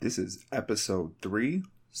This is episode 3,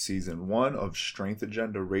 season 1 of Strength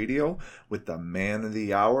Agenda Radio with the man of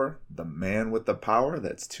the hour, the man with the power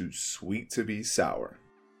that's too sweet to be sour.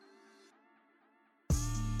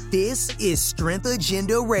 This is Strength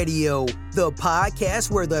Agenda Radio, the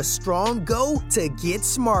podcast where the strong go to get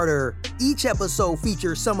smarter. Each episode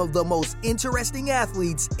features some of the most interesting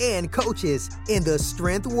athletes and coaches in the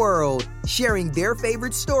strength world, sharing their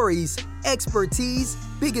favorite stories, expertise,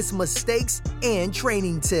 biggest mistakes, and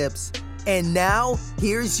training tips. And now,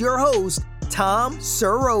 here's your host, Tom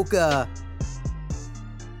Soroka.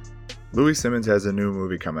 Louie Simmons has a new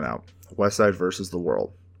movie coming out, Westside vs. the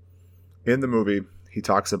World. In the movie, he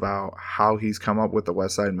talks about how he's come up with the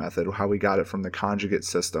Westside method, how he got it from the conjugate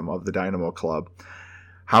system of the Dynamo Club,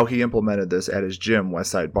 how he implemented this at his gym,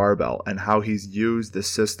 Westside Barbell, and how he's used this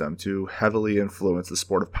system to heavily influence the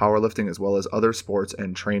sport of powerlifting as well as other sports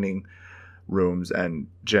and training rooms and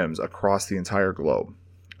gyms across the entire globe.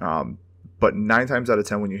 But 9 times out of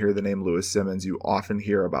 10, when you hear the name Louie Simmons, you often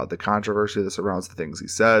hear about the controversy that surrounds the things he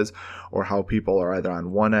says, or how people are either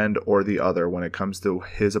on one end or the other when it comes to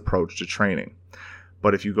his approach to training.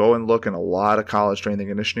 But if you go and look in a lot of college strength and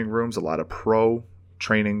conditioning rooms, a lot of pro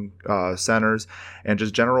training centers, and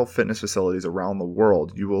just general fitness facilities around the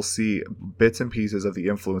world, you will see bits and pieces of the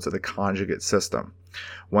influence of the conjugate system.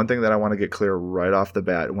 One thing that I want to get clear right off the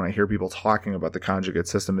bat when I hear people talking about the conjugate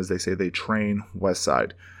system is they say they train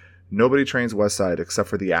Westside. Nobody trains Westside except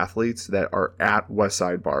for the athletes that are at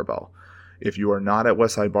Westside Barbell. If you are not at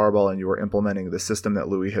Westside Barbell and you are implementing the system that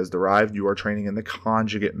Louie has derived, you are training in the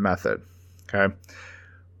conjugate method. Okay?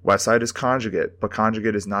 Westside is conjugate, but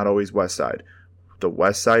conjugate is not always Westside. The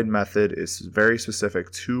Westside method is very specific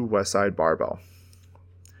to Westside Barbell.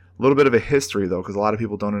 A little bit of a history, though, because a lot of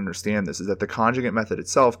people don't understand this, is that the conjugate method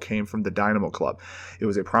itself came from the Dynamo Club. It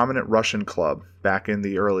was a prominent Russian club back in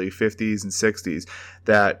the early 50s and 60s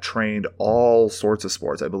that trained all sorts of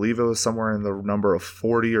sports. I believe it was somewhere in the number of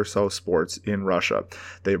 40 or so sports in Russia.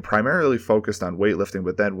 They primarily focused on weightlifting,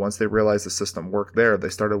 but then once they realized the system worked there, they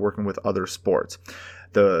started working with other sports.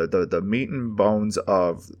 The meat and bones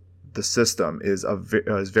of the system is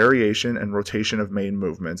variation and rotation of main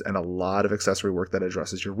movements and a lot of accessory work that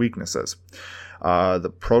addresses your weaknesses.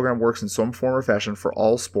 The program works in some form or fashion for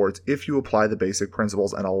all sports if you apply the basic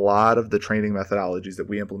principles, and a lot of the training methodologies that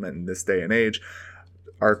we implement in this day and age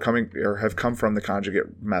have come from the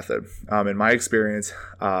conjugate method. In my experience,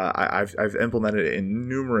 I've implemented it in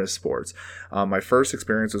numerous sports. My first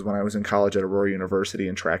experience was when I was in college at Aurora University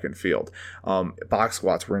in track and field. Box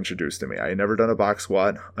squats were introduced to me. I had never done a box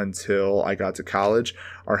squat until I got to college.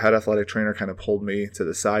 Our head athletic trainer kind of pulled me to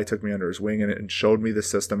the side, took me under his wing, and showed me the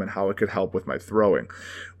system and how it could help with my throwing.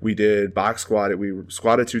 We did box squat. We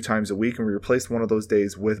squatted 2 times a week, and we replaced one of those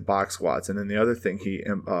days with box squats. And then the other thing he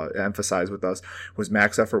emphasized with us was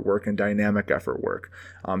max effort work and dynamic effort work.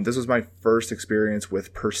 This was my first experience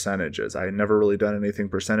with percentages. I had never really done anything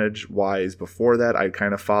percentage-wise before that. I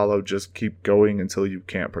kind of followed just keep going until you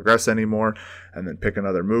can't progress anymore, and then pick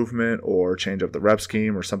another movement or change up the rep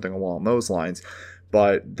scheme or something along those lines.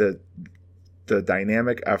 But the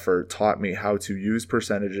dynamic effort taught me how to use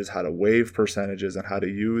percentages, how to wave percentages, and how to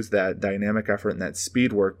use that dynamic effort and that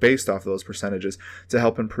speed work based off those percentages to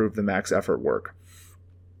help improve the max effort work.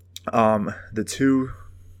 The two,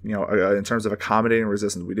 in terms of accommodating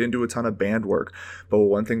resistance, we didn't do a ton of band work, but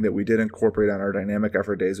one thing that we did incorporate on our dynamic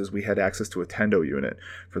effort days was we had access to a Tendo unit.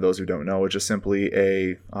 For those who don't know, it's just simply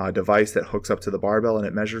a device that hooks up to the barbell and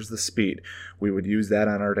it measures the speed. We would use that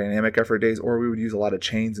on our dynamic effort days, or we would use a lot of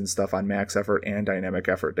chains and stuff on max effort and dynamic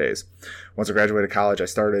effort days. Once I graduated college, I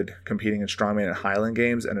started competing in strongman and Highland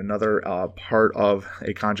games, and another part of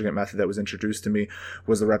a conjugate method that was introduced to me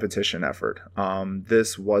was the repetition effort.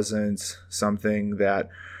 This wasn't something that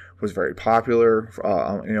was very popular,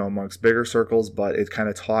 amongst bigger circles, but it kind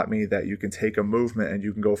of taught me that you can take a movement and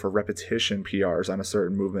you can go for repetition PRs on a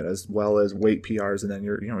certain movement as well as weight PRs, and then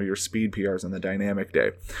your speed PRs on the dynamic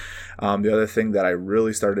day. The other thing that I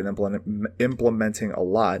really started implementing a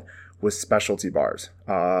lot was specialty bars,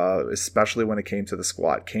 especially when it came to the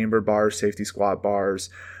squat. Camber bars, safety squat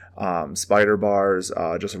bars, spider bars,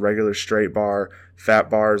 just a regular straight bar,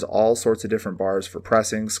 fat bars, all sorts of different bars for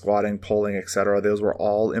pressing, squatting, pulling, etc. Those were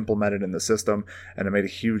all implemented in the system, and it made a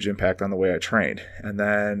huge impact on the way I trained. And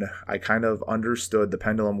then I kind of understood the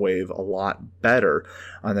pendulum wave a lot better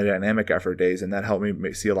on the dynamic effort days, and that helped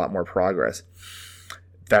me see a lot more progress.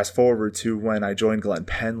 Fast forward to when I joined Glenn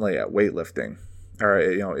Penley at weightlifting, or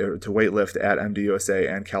to weightlift at MDUSA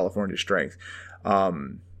and California Strength.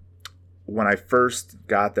 When I first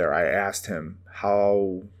got there, I asked him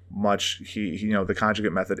how much the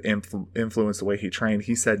conjugate method influenced the way he trained.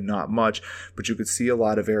 He said not much, but you could see a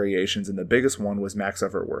lot of variations, and the biggest one was max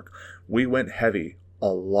effort work. We went heavy a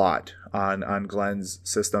lot on Glenn's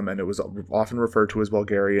system, and it was often referred to as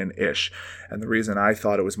Bulgarian-ish. And the reason I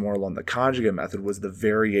thought it was more along the conjugate method was the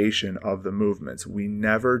variation of the movements. We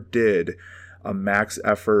never did a max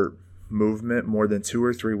effort movement more than 2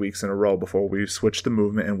 or 3 weeks in a row before we switched the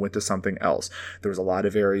movement and went to something else. There was a lot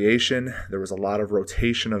of variation. There was a lot of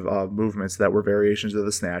rotation of movements that were variations of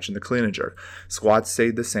the snatch and the clean and jerk. Squats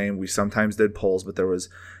stayed the same. We sometimes did pulls, but there was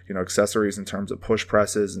accessories in terms of push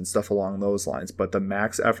presses and stuff along those lines. But the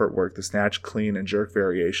max effort work, the snatch, clean, and jerk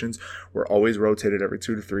variations were always rotated every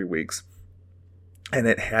 2 to 3 weeks. And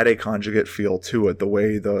it had a conjugate feel to it, the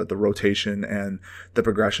way the rotation and the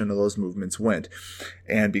progression of those movements went.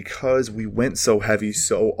 And because we went so heavy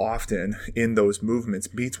so often in those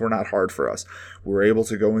movements, meets were not hard for us. We were able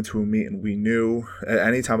to go into a meet, and we knew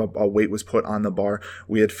anytime a weight was put on the bar,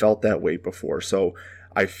 we had felt that weight before. So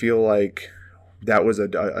I feel like that was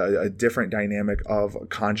a different dynamic of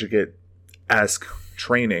conjugate-esque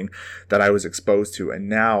training that I was exposed to. And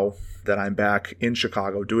now that I'm back in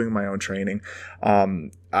Chicago doing my own training,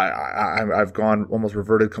 I've gone almost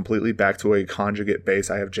reverted completely back to a conjugate base.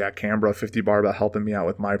 I have Jack Cambra 50 barbell helping me out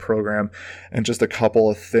with my program, and just a couple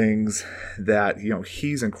of things that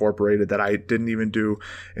he's incorporated that I didn't even do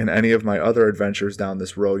in any of my other adventures down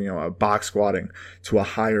this road. A box squatting to a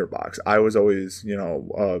higher box. I was always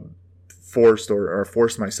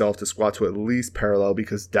forced myself to squat to at least parallel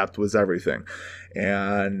because depth was everything.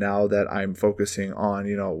 And now that I'm focusing on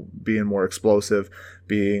being more explosive,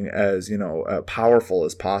 being as powerful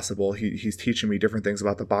as possible, he's teaching me different things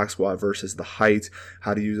about the box squat versus the height,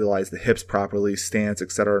 how to utilize the hips properly, stance,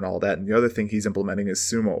 etc., and all that. And the other thing he's implementing is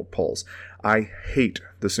sumo pulls. I hate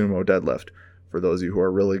the sumo deadlift. For those of you who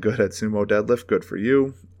are really good at sumo deadlift, good for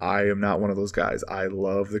you. I am not one of those guys. I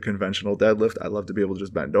love the conventional deadlift. I love to be able to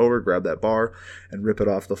just bend over, grab that bar, and rip it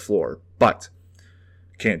off the floor. But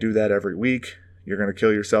can't do that every week. You're going to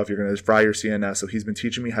kill yourself. You're going to fry your CNS. So he's been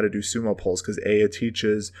teaching me how to do sumo pulls because it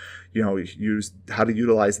teaches, use how to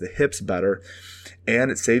utilize the hips better, and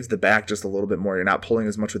it saves the back just a little bit more. You're not pulling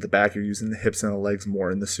as much with the back. You're using the hips and the legs more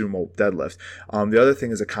in the sumo deadlift. The other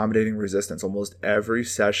thing is accommodating resistance. Almost every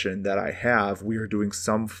session that I have, we are doing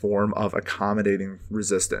some form of accommodating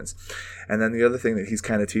resistance. And then the other thing that he's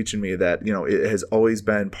kind of teaching me that, it has always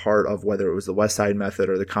been part of whether it was the West Side method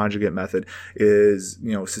or the conjugate method is,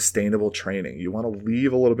 sustainable training. You want to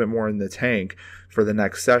leave a little bit more in the tank for the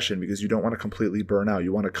next session because you don't want to completely burn out.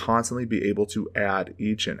 You want to constantly be able to add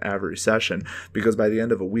each and every session, because by the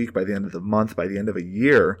end of a week, by the end of the month, by the end of a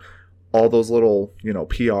year, all those little,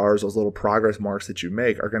 PRs, those little progress marks that you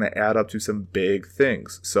make are going to add up to some big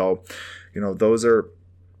things. So, those are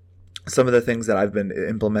some of the things that I've been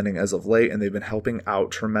implementing as of late, and they've been helping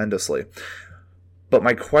out tremendously. But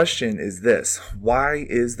my question is this: why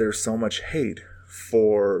is there so much hate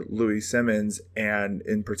for Louie Simmons, and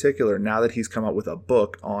in particular, now that he's come out with a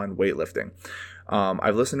book on weightlifting?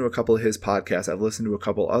 I've listened to a couple of his podcasts. I've listened to a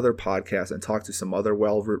couple other podcasts and talked to some other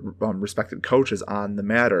well-respected coaches on the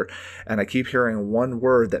matter, and I keep hearing one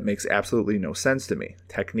word that makes absolutely no sense to me: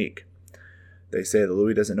 technique. They say that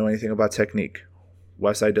Louie doesn't know anything about technique.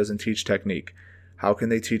 Westside doesn't teach technique. How can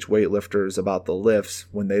they teach weightlifters about the lifts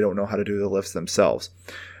when they don't know how to do the lifts themselves?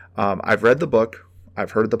 I've read the book.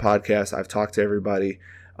 I've heard the podcast. I've talked to everybody.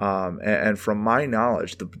 And from my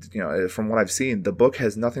knowledge, from what I've seen, the book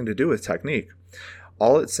has nothing to do with technique.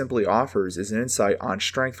 All it simply offers is an insight on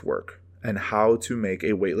strength work and how to make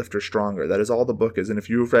a weightlifter stronger. That is all the book is. And if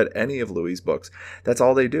you've read any of Louie's books, that's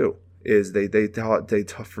all they do. Is they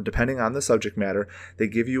depending on the subject matter, they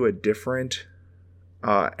give you a different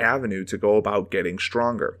avenue to go about getting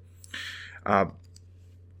stronger.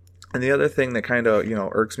 And the other thing that kind of,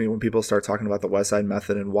 irks me when people start talking about the Westside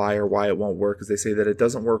method and why it won't work is they say that it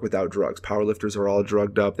doesn't work without drugs. Powerlifters are all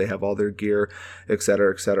drugged up. They have all their gear, et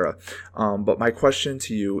cetera, et cetera. But my question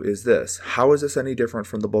to you is this: how is this any different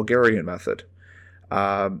from the Bulgarian method?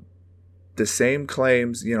 The same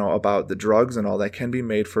claims, about the drugs and all that can be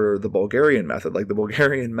made for the Bulgarian method. Like the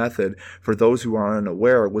Bulgarian method, for those who are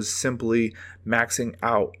unaware, was simply maxing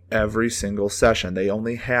out every single session. They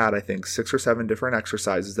only had, I think, 6 or 7 different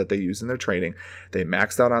exercises that they used in their training. They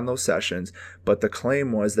maxed out on those sessions, but the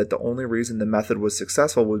claim was that the only reason the method was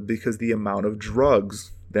successful was because the amount of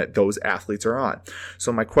drugs that those athletes are on.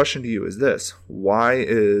 So my question to you is this: why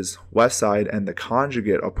is Westside and the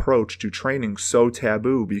conjugate approach to training so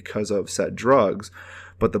taboo because of said drugs,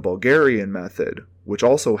 but the Bulgarian method, which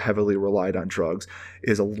also heavily relied on drugs,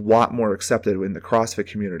 is a lot more accepted in the CrossFit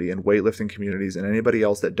community and weightlifting communities and anybody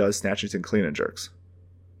else that does snatches and clean and jerks?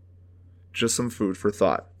 just some food for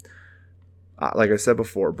thought. Like I said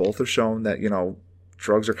before, both have shown that,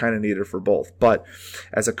 drugs are kind of needed for both. But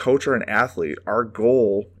as a coach or an athlete, our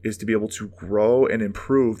goal is to be able to grow and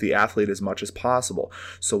improve the athlete as much as possible.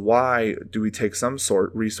 So why do we take some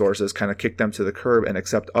sort resources, kind of kick them to the curb, and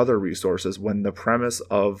accept other resources when the premise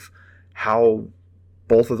of how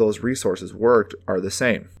both of those resources worked are the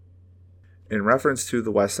same? In reference to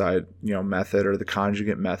the Westside, method or the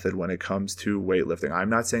conjugate method when it comes to weightlifting, I'm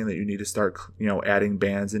not saying that you need to start, adding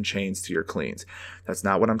bands and chains to your cleans. That's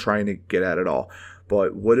not what I'm trying to get at all.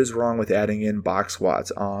 But what is wrong with adding in box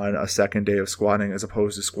squats on a second day of squatting as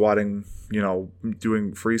opposed to squatting,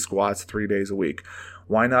 doing free squats 3 days a week?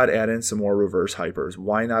 Why not add in some more reverse hypers?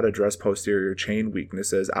 Why not address posterior chain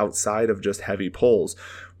weaknesses outside of just heavy pulls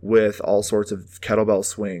with all sorts of kettlebell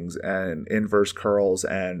swings and inverse curls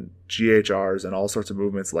and GHRs and all sorts of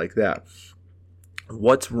movements like that?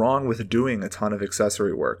 What's wrong with doing a ton of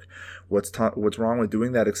accessory work? What's wrong with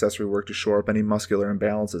doing that accessory work to shore up any muscular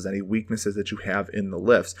imbalances, any weaknesses that you have in the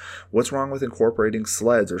lifts? What's wrong with incorporating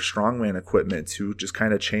sleds or strongman equipment to just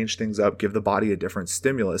kind of change things up, give the body a different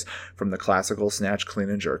stimulus from the classical snatch, clean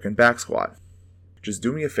and jerk and back squat? Just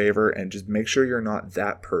do me a favor and just make sure you're not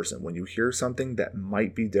that person. When you hear something that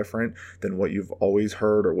might be different than what you've always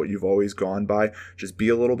heard or what you've always gone by, just be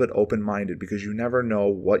a little bit open-minded, because you never know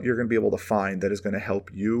what you're going to be able to find that is going to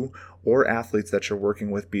help you or athletes that you're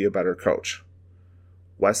working with be a better coach.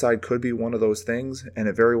 Westside could be one of those things, and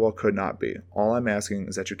it very well could not be. All I'm asking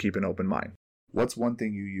is that you keep an open mind. What's one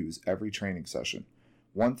thing you use every training session?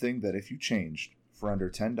 One thing that if you changed for under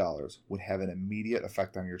 $10 would have an immediate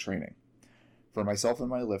effect on your training? For myself and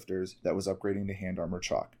my lifters, that was upgrading to Hand Armor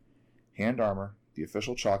chalk. Hand Armor, the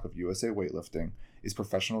official chalk of USA Weightlifting, is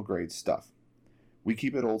professional grade stuff. We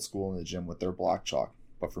keep it old school in the gym with their block chalk,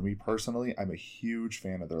 but for me personally, I'm a huge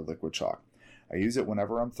fan of their liquid chalk. I use it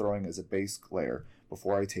whenever I'm throwing as a base layer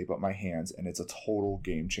before I tape up my hands, and it's a total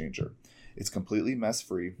game changer. It's completely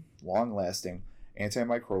mess-free, long-lasting,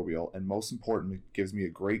 antimicrobial, and most importantly, gives me a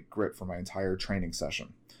great grip for my entire training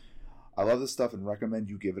session. I love this stuff and recommend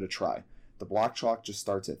you give it a try. The block chalk just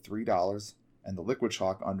starts at $3 and the liquid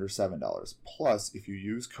chalk under $7. Plus, if you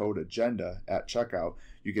use code AGENDA at checkout,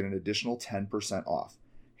 you get an additional 10% off.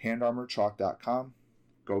 HandArmorChalk.com.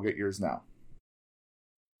 Go get yours now.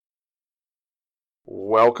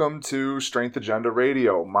 Welcome to Strength Agenda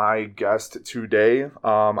Radio. My guest today,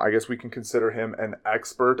 I guess we can consider him an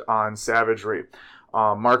expert on savagery.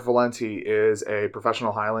 Mark Valenti is a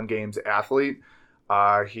professional Highland Games athlete.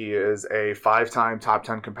 He is a 5-time top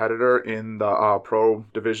 10 competitor in the pro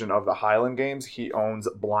division of the Highland Games. He owns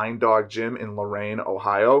Blind Dog Gym in Lorain,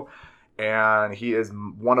 Ohio, and he is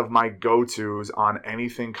one of my go-tos on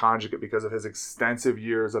anything conjugate because of his extensive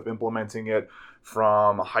years of implementing it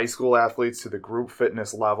from high school athletes to the group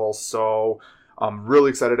fitness level. So I'm really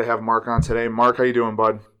excited to have Mark on today. Mark, how you doing,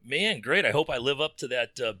 bud? Man, great. I hope I live up to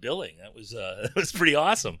that billing. That was pretty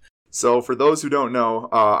awesome. So for those who don't know,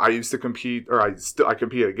 I used to compete, or I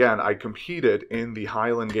compete again. I competed in the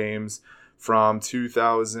Highland Games from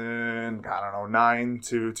 2009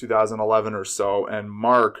 to 2011 or so. And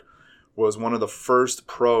Mark was one of the first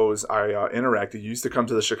pros I interacted. You used to come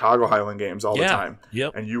to the Chicago Highland Games all the time.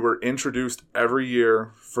 Yep. And you were introduced every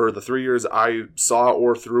year for the 3 years I saw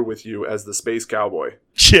or threw with you as the Space Cowboy.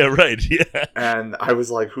 Yeah, right. Yeah. And I was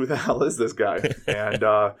like, who the hell is this guy? And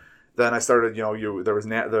then I started, there was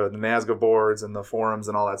the NASGA boards and the forums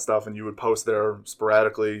and all that stuff, and you would post there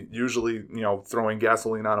sporadically, usually, throwing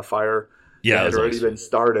gasoline on a fire. Yeah, it had already been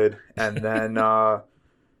started. And then I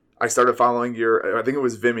started following I think it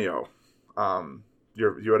was Vimeo.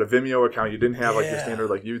 You had a Vimeo account. You didn't have like your standard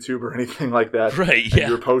like YouTube or anything like that. Right, yeah. And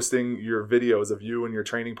you were posting your videos of you and your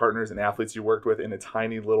training partners and athletes you worked with in a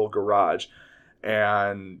tiny little garage.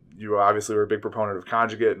 And you obviously were a big proponent of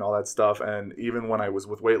conjugate and all that stuff. And even when I was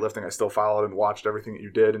with weightlifting, I still followed and watched everything that you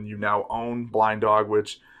did. And you now own Blind Dog,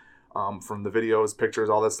 which from the videos, pictures,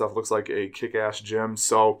 all that stuff looks like a kick-ass gym.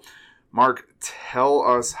 So, Mark, tell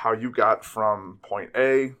us how you got from point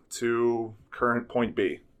A to current point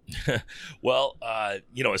B. Well,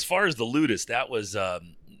 as far as the Ludus, that was the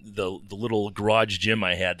little garage gym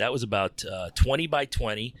I had. That was about 20 by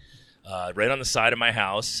 20, right on the side of my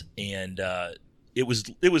house. And it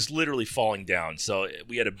was literally falling down. So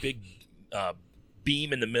we had a big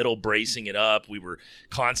beam in the middle bracing it up. We were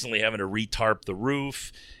constantly having to retarp the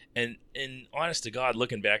roof. And honest to God,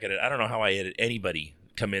 looking back at it, I don't know how I had anybody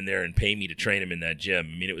come in there and pay me to train him in that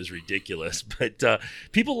gym. I mean, it was ridiculous, but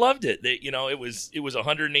people loved it. It was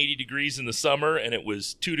 180 degrees in the summer and it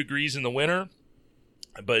was 2 degrees in the winter.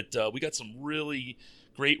 But we got some really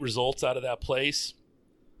great results out of that place.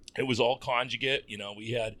 It was all conjugate.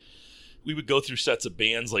 We had we would go through sets of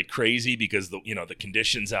bands like crazy because the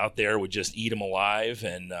conditions out there would just eat them alive.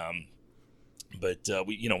 And but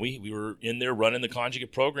we were in there running the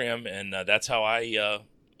conjugate program, and that's how I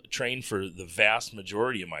trained for the vast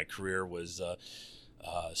majority of my career was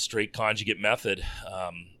straight conjugate method.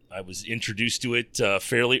 I was introduced to it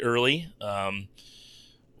fairly early.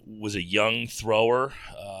 Was a young thrower.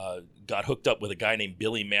 Got hooked up with a guy named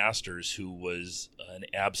Billy Masters, who was an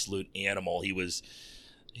absolute animal. He was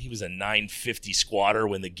a 950 squatter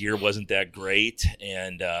when the gear wasn't that great,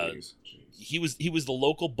 and he was the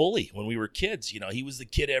local bully when we were kids. He was the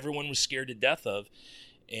kid everyone was scared to death of,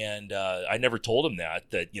 and I never told him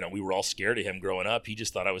that we were all scared of him growing up. He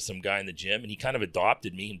just thought I was some guy in the gym, and he kind of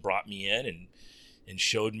adopted me and brought me in and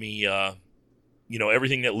showed me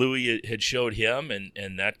everything that Louis had showed him,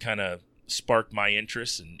 and that kind of sparked my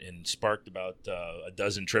interest and sparked about a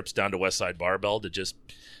dozen trips down to Westside Barbell to just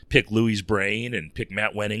pick Louis's brain and pick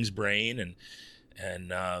Matt Wenning's brain,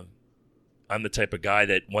 and I'm the type of guy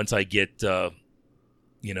that once I get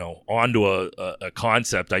onto a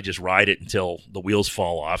concept, I just ride it until the wheels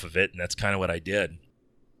fall off of it, and that's kind of what I did.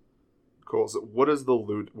 Cool. So what does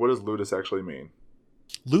Ludus actually mean?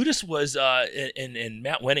 Ludus was and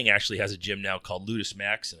Matt Wenning actually has a gym now called Ludus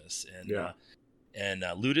Maximus, and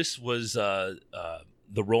Ludus was the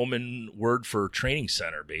Roman word for training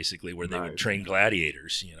center, basically, where they would train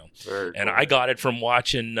gladiators. Very and cool. I got it from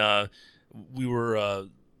watching. We were,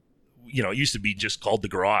 it used to be just called the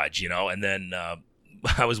Garage, and then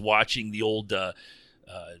I was watching the old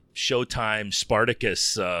Showtime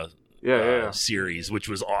Spartacus series, which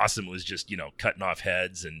was awesome. It was just cutting off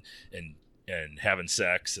heads and having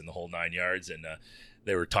sex and the whole 9 yards, and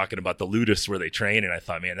they were talking about the Ludus where they train, and I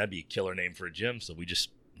thought, man, that'd be a killer name for a gym. So we just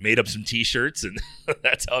made up some T-shirts, and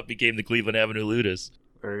that's how it became the Cleveland Avenue Ludus.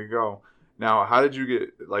 There you go. Now, how did you get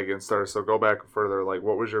and start? So go back further.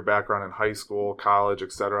 What was your background in high school, college,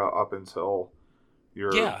 etc., up until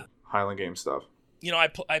your Highland Games stuff?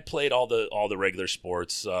 I played all the regular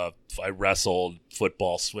sports. I wrestled,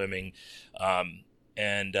 football, swimming,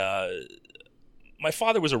 and my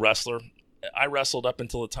father was a wrestler. I wrestled up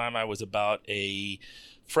until the time I was about a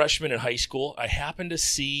freshman in high school. I happened to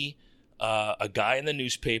see a guy in the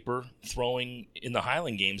newspaper throwing in the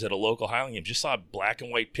Highland Games at a local Highland Games. Just saw a black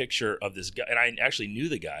and white picture of this guy, and I actually knew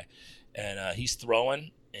the guy. And he's throwing,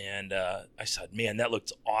 and I said, man, that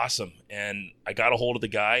looked awesome. And I got a hold of the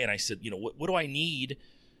guy, and I said, what do I need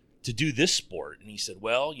to do this sport? And he said,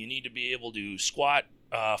 well, you need to be able to squat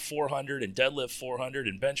 400 and deadlift 400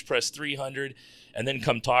 and bench press 300, and then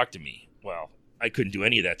come talk to me. Well, I couldn't do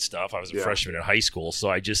any of that stuff. I was a freshman in high school,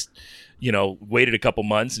 so I just, waited a couple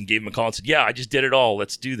months and gave him a call and said, yeah, I just did it all.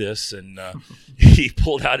 Let's do this. And he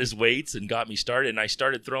pulled out his weights and got me started, and I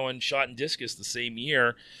started throwing shot and discus the same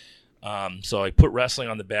year. So I put wrestling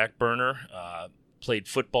on the back burner, played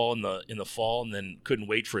football in the fall, and then couldn't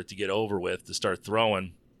wait for it to get over with to start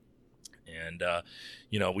throwing. And, I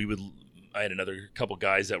had another couple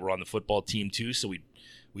guys that were on the football team too, so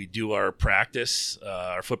we do our practice,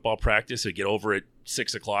 our football practice. We'd get over at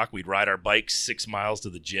 6 o'clock. We'd ride our bikes 6 miles to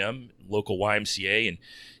the gym, local YMCA, and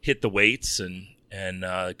hit the weights, and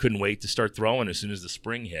couldn't wait to start throwing as soon as the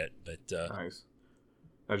spring hit. But nice.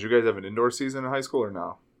 Now, did you guys have an indoor season in high school or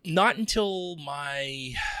no? Not until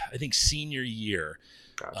my, I think, senior year.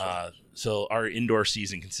 Gotcha. So our indoor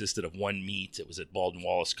season consisted of one meet. It was at Baldwin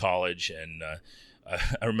Wallace College, and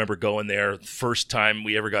I remember going there the first time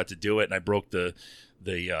we ever got to do it, and I broke the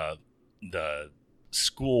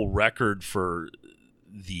school record for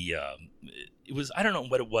the it was, I don't know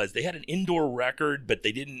what it was. They had an indoor record, but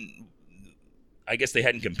they didn't, I guess they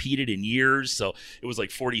hadn't competed in years, so it was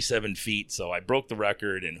like 47 feet. So I broke the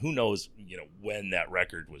record, and who knows, when that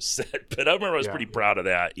record was set. But I remember I was pretty proud of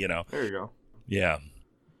that, There you go. Yeah.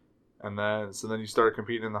 And then you started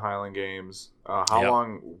competing in the Highland Games. How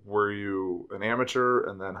long were you an amateur,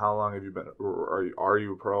 and then how long have you been? Or are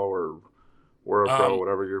you a pro, or were a pro,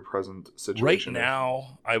 whatever your present situation right is?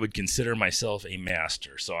 now, I would consider myself a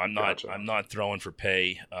master, so I'm not. Gotcha. I'm not throwing for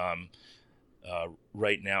pay.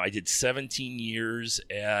 Right now, I did 17 years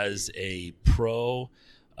as a pro,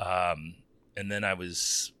 and then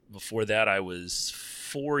before that I was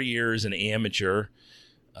 4 years an amateur.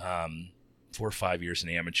 4 or 5 years an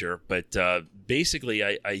amateur, but basically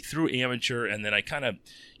I threw amateur, and then I kind of,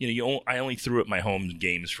 I only threw at my home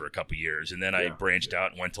games for a couple years, and then I branched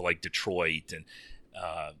out and went to like Detroit and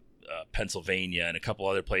Pennsylvania and a couple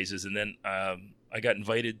other places, and then I got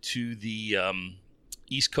invited to the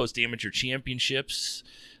East Coast Amateur Championships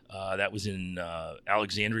That was in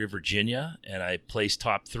Alexandria, Virginia, and I placed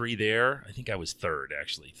top 3 there. I think I was third,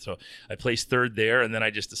 actually. So I placed third there, and then I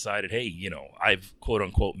just decided, hey, I've quote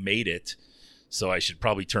unquote made it, so I should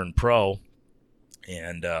probably turn pro.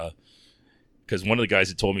 And because one of the guys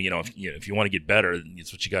had told me, if you want to get better,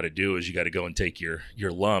 it's what you got to do is you got to go and take your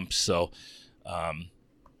lumps. So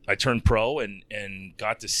I turned pro and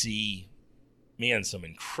got to see, man, some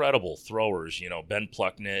incredible throwers. Ben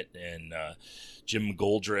Plucknett and Jim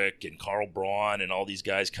Goldrick and Carl Braun and all these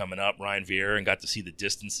guys coming up, Ryan Vieira, and got to see the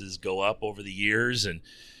distances go up over the years. And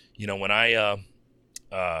when I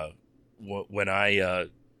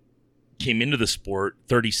came into the sport,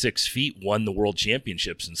 36 feet won the world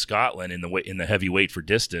championships in Scotland in the heavyweight for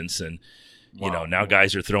distance, and now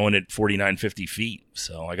guys are throwing it 49, 50 feet.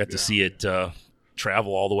 So I got to see it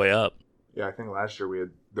travel all the way up. Yeah, I think last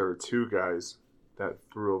year there were 2 guys that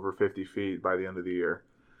threw over 50 feet by the end of the year.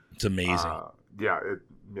 It's amazing. There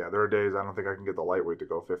are days I don't think I can get the lightweight to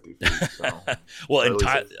go 50 feet. So. Well,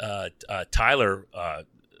 and Tyler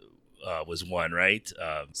was one, right?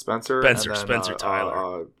 Spencer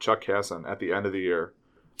Tyler. Chuck Casson at the end of the year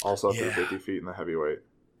also threw 50 feet in the heavyweight.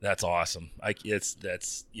 That's awesome.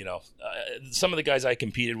 Some of the guys I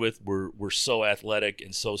competed with were so athletic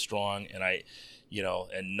and so strong, and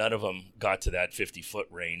and none of them got to that 50-foot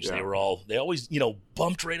range. Yeah. They always,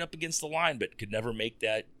 bumped right up against the line, but could never make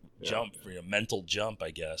that jump, mental jump,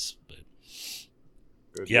 I guess. But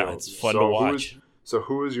it's fun to watch. So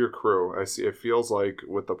who is your crew? I see. It feels like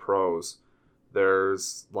with the pros,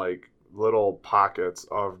 there's like little pockets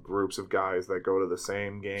of groups of guys that go to the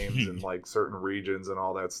same games in like certain regions and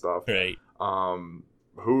all that stuff. Right.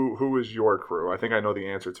 Who is your crew? I think I know the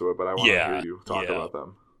answer to it, but I want to hear you talk about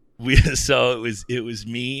them. So it was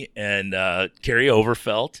me and Kerry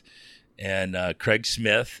Overfelt and Craig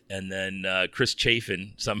Smith, and then Chris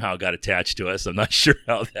Chafin somehow got attached to us. I'm not sure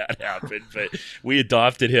how that happened, but we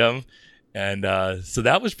adopted him. And so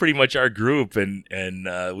that was pretty much our group, and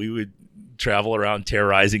we would travel around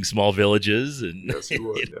terrorizing small villages, and yes, you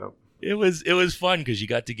would. It was fun because you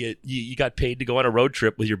got to you got paid to go on a road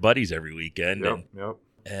trip with your buddies every weekend.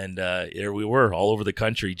 And there we were all over the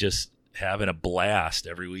country, just having a blast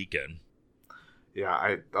every weekend.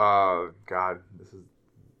 Yeah, this is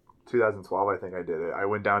 2012. I think I did it. I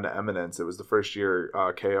went down to Eminence. It was the first year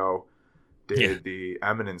KO did the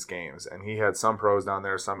Eminence Games, and he had some pros down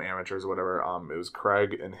there, some amateurs, whatever. It was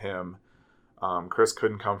Craig and him. Chris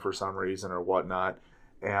couldn't come for some reason or whatnot.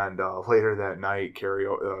 And later that night, Kerry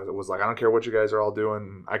was like, I don't care what you guys are all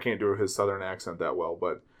doing. I can't do his southern accent that well,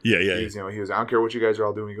 but he was, I don't care what you guys are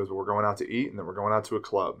all doing. He goes, well, we're going out to eat, and then we're going out to a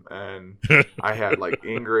club. And I had like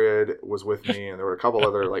Ingrid was with me, and there were a couple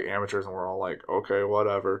other like amateurs, and we're all like, okay,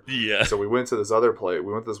 whatever. Yeah. So we went to this other place.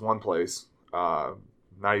 We went to this one place,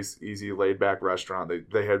 nice, easy, laid back restaurant.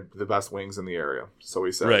 They had the best wings in the area. So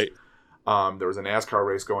he said, right. There was a NASCAR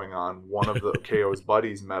race going on. One of the KO's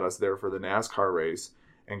buddies met us there for the NASCAR race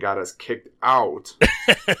and got us kicked out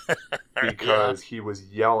because he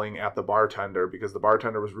was yelling at the bartender because the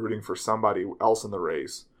bartender was rooting for somebody else in the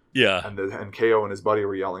race. Yeah. And KO and his buddy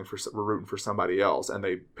were rooting for somebody else, and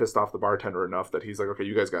they pissed off the bartender enough that he's like, okay,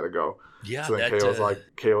 you guys got to go. Yeah. So then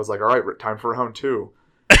KO was like, all right, time for round 2.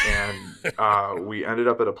 And we ended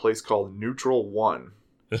up at a place called Neutral One.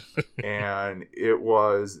 And it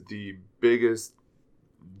was the biggest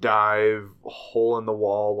dive hole in the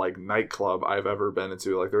wall like nightclub I've ever been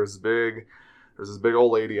into. Like there's this big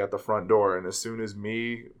old lady at the front door, and as soon as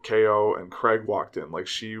me, KO, and Craig walked in, like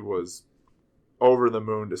she was over the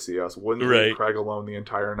moon to see us. Wouldn't leave Craig alone the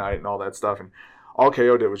entire night and all that stuff. And all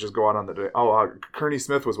KO did was just go out on the day. Kearney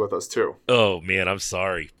Smith was with us too. Oh man, I'm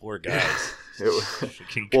sorry, poor guys.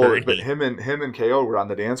 But him and KO were on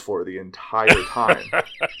the dance floor the entire time.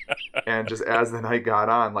 And just as the night got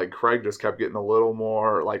on, like Craig just kept getting a little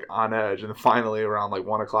more like on edge, and finally around like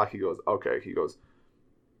 1:00 he goes,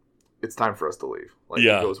 it's time for us to leave. Like he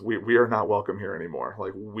goes, we are not welcome here anymore.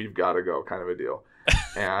 Like we've got to go, kind of a deal.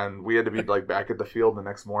 And we had to be like back at the field the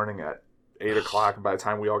next morning at 8:00. And by the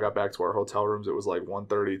time we all got back to our hotel rooms, it was like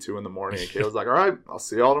 1:30, 2 in the morning. And KO was like, all right, I'll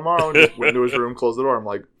see y'all tomorrow. And just went into his room, closed the door. I'm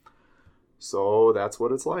like, so that's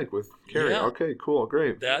what it's like with Kerry. Yeah. Okay, cool,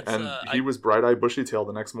 great. He was bright-eyed, bushy-tailed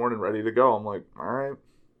the next morning, ready to go. I'm like, all right.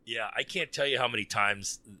 Yeah, I can't tell you how many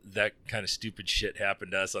times that kind of stupid shit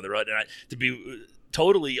happened to us on the road. And to be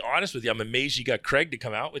totally honest with you, I'm amazed you got Craig to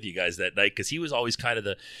come out with you guys that night, because he was always kind of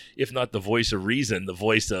if not the voice of reason, the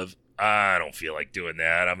voice of, I don't feel like doing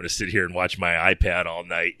that. I'm going to sit here and watch my iPad all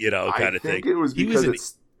night, kind of thing. I think it was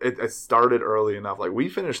because it started early enough. Like we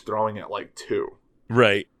finished throwing at like 2.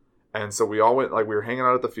 Right. And so we all went, like we were hanging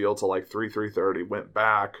out at the field till like 3:30, went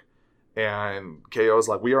back, And KO's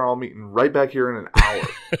like, we are all meeting right back here in an hour.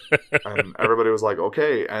 And everybody was like,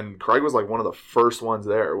 okay. And Craig was like one of the first ones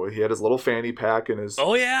there. He had his little fanny pack and his, his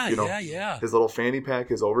little fanny pack,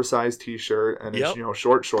 his oversized t-shirt and his,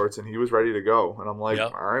 short shorts. And he was ready to go. And I'm like,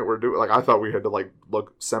 all right, we're doing, like, I thought we had to like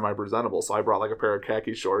look semi-presentable. So I brought like a pair of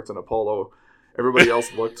khaki shorts and a polo. Everybody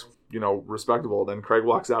else looked, respectable. Then Craig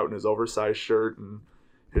walks out in his oversized shirt and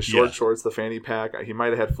his short shorts, the fanny pack. He might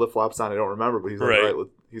have had flip-flops on. I don't remember, but he's like, all right,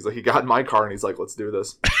 he's like, he got in my car and he's like, let's do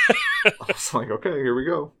this. I was like, okay, here we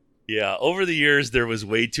go. Yeah, over the years, there was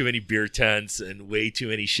way too many beer tents and way too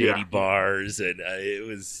many shady bars. And it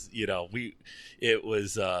was,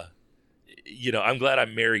 I'm glad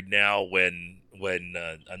I'm married now when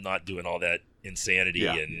I'm not doing all that insanity.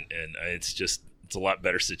 And it's a lot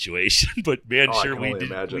better situation. But man,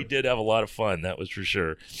 we did have a lot of fun. That was for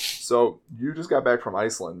sure. So you just got back from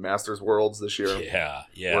Iceland, Masters Worlds this year. Yeah.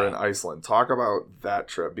 We're in Iceland. Talk about that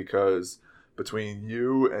trip, because between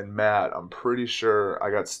you and Matt, I'm pretty sure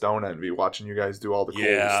I got stone envy watching you guys do all the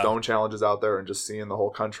cool stone challenges out there and just seeing the whole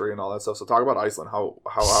country and all that stuff. So talk about Iceland. How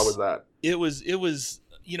was that? It was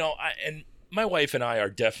and my wife and I are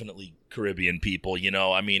definitely Caribbean people,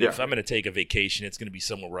 I mean, if I'm going to take a vacation, it's going to be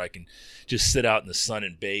somewhere where I can just sit out in the sun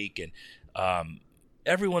and bake. And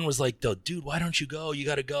everyone was like, dude, why don't you go? You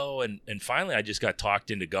got to go. And finally, I just got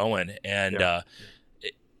talked into going. And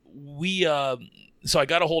so I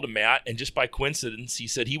got a hold of Matt, and just by coincidence, he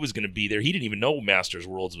said he was going to be there. He didn't even know Masters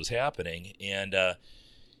Worlds was happening. And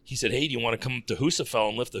he said, hey, do you want to come up to Husafell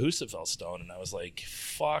and lift the Husafell stone? And I was like,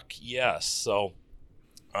 fuck yes. So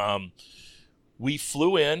we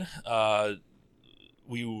flew in.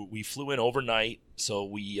 We flew in overnight. So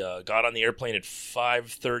we got on the airplane at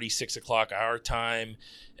 5:30, 6 o'clock our time,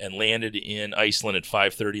 and landed in Iceland at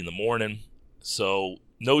 5:30 in the morning. So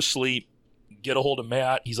no sleep. Get a hold of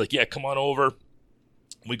Matt. He's like, yeah, come on over.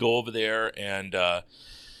 We go over there, and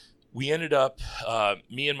we ended up,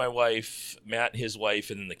 me and my wife, Matt and his wife,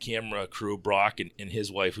 and then the camera crew, Brock and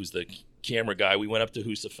his wife, who's the camera guy. We went up to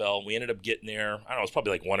Husafell. We ended up getting there. I don't know, it was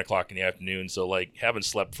probably like 1 o'clock in the afternoon, so like haven't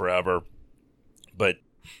slept forever. But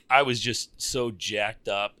I was just so jacked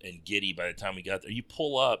up and giddy by the time we got there. You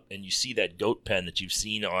pull up and you see that goat pen that you've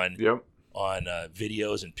seen on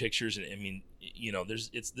videos and pictures, and I mean,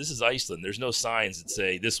 this is Iceland. There's no signs that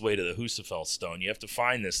say this way to the Husafell stone. You have to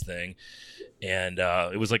find this thing, and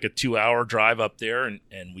it was like a 2-hour drive up there,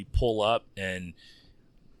 and we pull up, and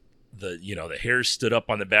the hairs stood up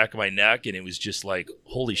on the back of my neck, and it was just like,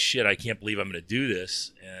 holy shit, I can't believe I'm going to do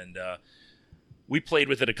this. And we played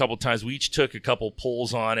with it a couple times. We each took a couple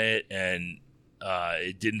pulls on it, and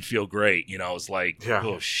it didn't feel great. I was like,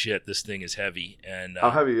 oh shit, this thing is heavy. And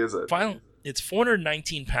how heavy is it? Finally, it's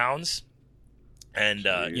 419 pounds. And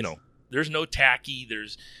there's no tacky.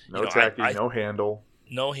 There's no tacky, no handle.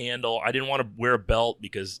 No handle. I didn't want to wear a belt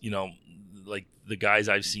because like the guys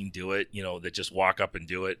I've seen do it, that just walk up and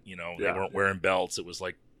do it. They weren't wearing belts. It was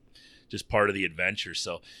like just part of the adventure.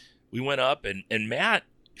 So we went up, and Matt,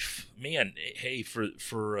 man, hey,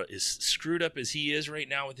 for as screwed up as he is right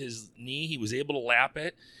now with his knee, he was able to lap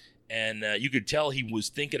it, and you could tell he was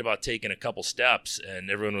thinking about taking a couple steps, and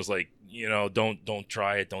everyone was like, don't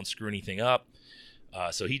try it, don't screw anything up.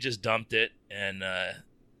 So he just dumped it, and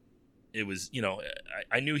it was,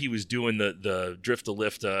 I knew he was doing the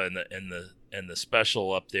Drift-A-Lifta and the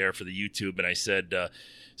special up there for the YouTube, and I said,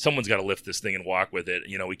 someone's got to lift this thing and walk with it.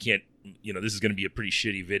 We can't, this is going to be a pretty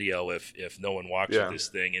shitty video if no one walks with this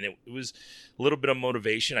thing. And it was a little bit of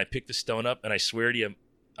motivation. I picked the stone up, and I swear to you,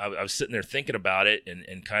 I was sitting there thinking about it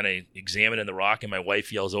and kind of examining the rock, and my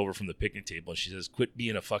wife yells over from the picnic table, and she says, quit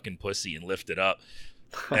being a fucking pussy and lift it up.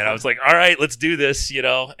 And I was like, all right, let's do this,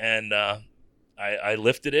 and I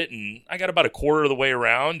lifted it, and I got about a quarter of the way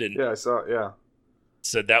around, and I saw,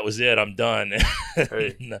 said that was it, I'm done.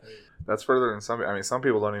 Hey, that's further than some. I mean, some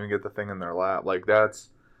people don't even get the thing in their lap. Like I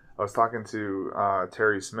was talking to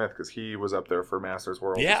Terry Smith, because he was up there for Masters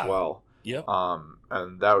World as well. Yeah.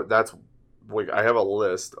 And that's like, I have a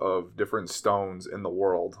list of different stones in the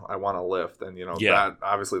world I want to lift, and that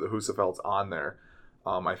obviously the Husafeld's on there.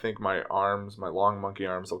 I think my long monkey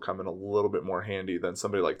arms will come in a little bit more handy than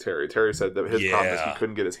somebody like Terry. Terry said that his problem is he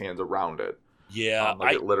couldn't get his hands around it. Yeah.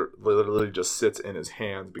 It literally just sits in his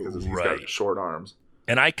hands because he's got short arms.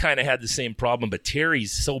 And I kind of had the same problem, but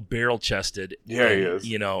Terry's so barrel-chested. Yeah, he is.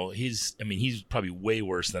 He's probably way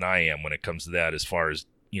worse than I am when it comes to that, as far as,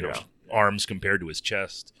 arms compared to his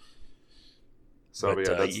chest. So,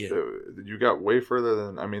 you got way further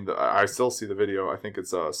than, I still see the video. I think it's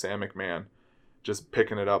Sam McMahon just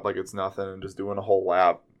picking it up like it's nothing and just doing a whole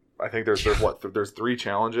lap. I think there's 3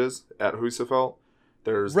 challenges at Husafell.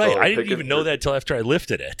 There's I didn't even know that until after I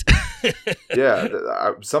lifted it.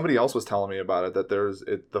 Yeah, somebody else was telling me about it, that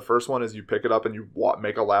the first one is you pick it up and you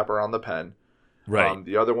make a lap around the pen. Right.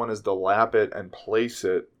 The other one is to lap it and place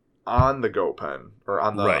it on the goat pen, or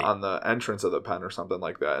on the entrance of the pen, or something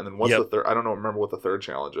like that. And then what's the third? I don't know. Remember what the third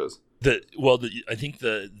challenge is? I think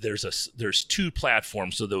there's two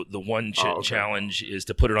platforms. So the one challenge is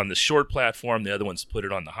to put it on the short platform. The other one's to put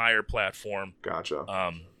it on the higher platform.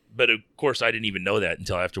 Gotcha. But of course, I didn't even know that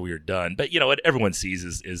until after we were done. But what everyone sees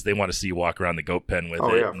is they want to see you walk around the goat pen with it.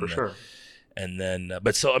 Oh yeah, for sure. And then,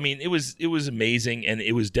 but so I mean, it was amazing, and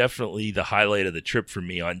it was definitely the highlight of the trip for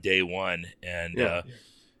me on day one. And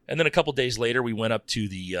and then a couple days later, we went up to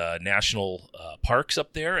the national parks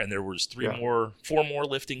up there, and there was four more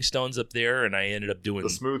lifting stones up there, and I ended up doing the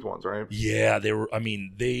smooth ones, right? Yeah, they were. I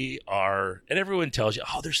mean, they are, and everyone tells you,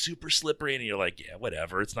 oh, they're super slippery, and you're like, yeah,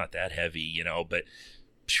 whatever, it's not that heavy, But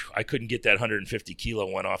I couldn't get that 150 kilo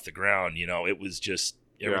one off the ground. It was just.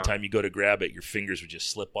 Every time you go to grab it, your fingers would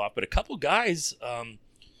just slip off. But a couple guys that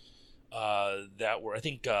were, I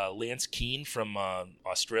think Lance Keane from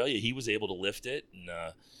Australia, he was able to lift it, and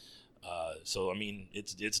so I mean,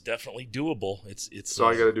 it's definitely doable. It's so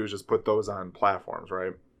all I got to do is just put those on platforms,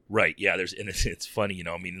 right? Right. Yeah. It's funny,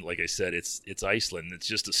 I mean, like I said, it's Iceland. It's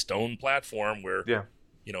just a stone platform where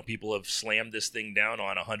people have slammed this thing down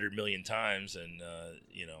on 100 million times, and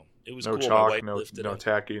it was no cool. Chalk, no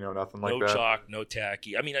tacky, no nothing like that. No chalk, no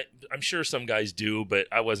tacky. I mean, I'm sure some guys do, but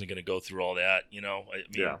I wasn't going to go through all that.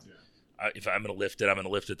 If I'm going to lift it, I'm going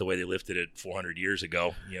to lift it the way they lifted it 400 years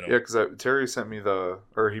ago. Yeah, because Terry sent me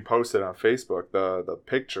he posted on Facebook the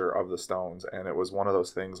picture of the stones, and it was one of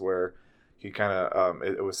those things where he kind of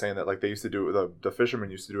it was saying that like they used to do the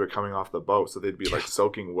fishermen used to do it coming off the boat, so they'd be like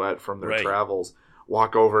soaking wet from their travels,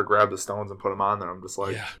 walk over, grab the stones, and put them on there. I'm just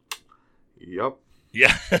like, yep.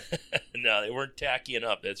 Yeah, no, they weren't tackying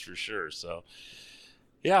up, that's for sure. So,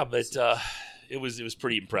 yeah, but it was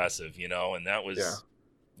pretty impressive, and that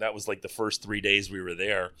was like the first 3 days we were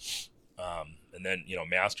there, and then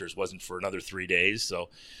Masters wasn't for another 3 days, so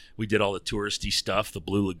we did all the touristy stuff, the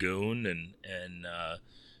Blue Lagoon, and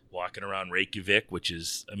walking around Reykjavik, which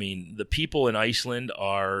is, I mean, the people in Iceland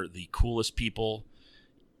are the coolest people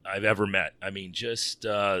I've ever met. I mean, just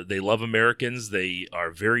they love Americans. They are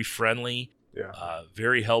very friendly. Yeah.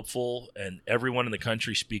 Very helpful, and everyone in the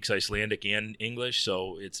country speaks Icelandic and English,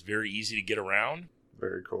 so it's very easy to get around.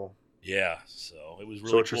 Very cool. Yeah, so it was really cool.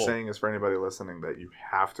 So what you're saying is, for anybody listening, that you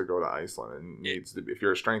have to go to Iceland, and needs to be, if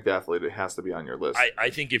you're a strength athlete, it has to be on your list. I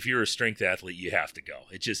think if you're a strength athlete, you have to go.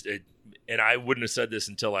 And I wouldn't have said this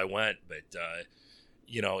until I went, but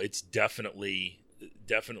it's definitely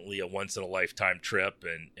a once in a lifetime trip,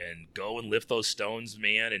 and go and lift those stones,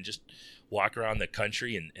 man, and just walk around the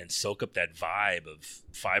country and soak up that vibe of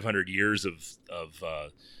 500 years of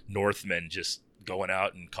Northmen just going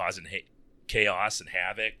out and causing chaos and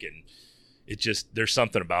havoc, and there's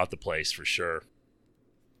something about the place for sure.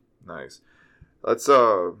 Nice. Let's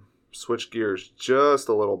switch gears just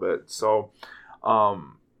a little bit. So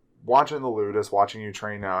watching the Ludus, watching you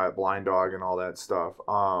train now at Blind Dog and all that stuff,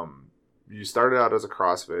 you started out as a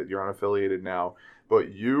CrossFit, you're unaffiliated now,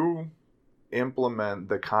 but you implement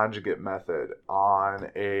the conjugate method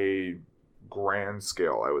on a grand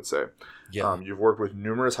scale, I would say. Yeah. You've worked with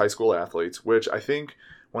numerous high school athletes, which I think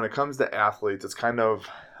when it comes to athletes, it's kind of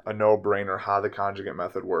a no-brainer how the conjugate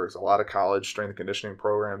method works. A lot of college strength and conditioning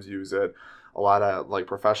programs use it. A lot of like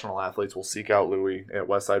professional athletes will seek out Louis at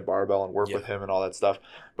Westside Barbell and work with him and all that stuff.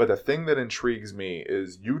 But the thing that intrigues me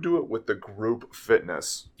is you do it with the group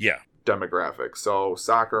fitness demographic. So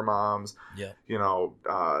soccer moms,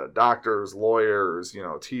 doctors, lawyers,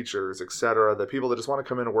 teachers, etc. The people that just want to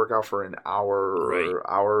come in and work out for an hour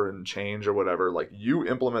or hour and change or whatever. Like, you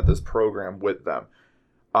implement this program with them.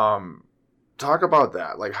 Talk about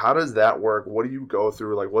that. Like, how does that work? What do you go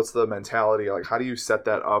through? Like, what's the mentality? Like, how do you set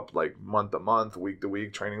that up, like month to month, week to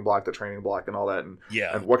week, training block to training block, and all that? And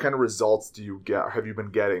what kind of results do you get? Have you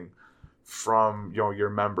been getting from your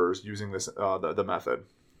members using this the method?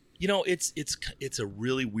 It's a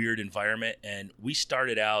really weird environment, and we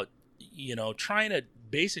started out, trying to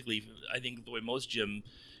basically, I think the way most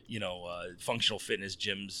functional fitness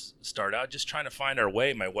gyms start out, just trying to find our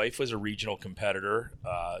way. My wife was a regional competitor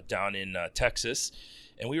down in Texas,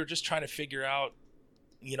 and we were just trying to figure out,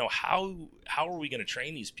 how are we going to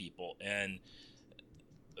train these people? And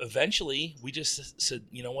eventually we just said,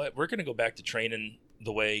 you know what, we're going to go back to training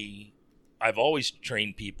the way I've always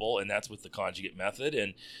trained people, and that's with the conjugate method.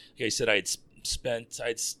 And like I said, I'd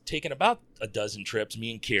taken about a dozen trips.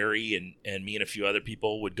 Me and Carrie and me and a few other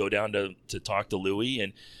people would go down to talk to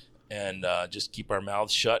Louis and just keep our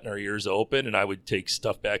mouths shut and our ears open. And I would take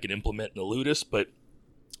stuff back and implement in the Ludus. But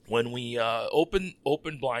when we opened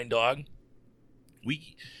Blind Dog,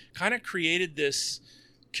 we kind of created this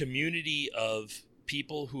community of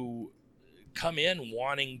people who come in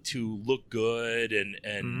wanting to look good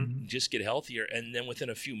and just get healthier, and then within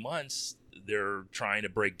a few months they're trying to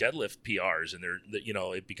break deadlift PRs, and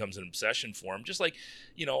it becomes an obsession for them, just like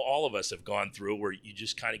all of us have gone through, where you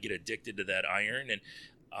just kind of get addicted to that iron. And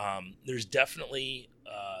there's definitely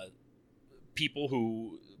people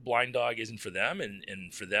who Blind Dog isn't for them,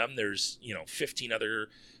 and for them there's 15 other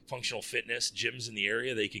functional fitness gyms in the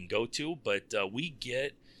area they can go to, but we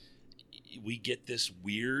get this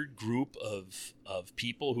weird group of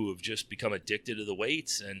people who have just become addicted to the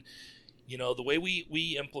weights. And the way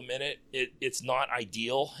we implement it's not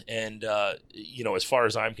ideal, and as far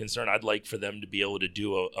as I'm concerned, I'd like for them to be able to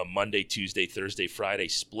do a Monday, Tuesday, Thursday, Friday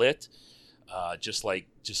split, just like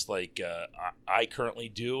I currently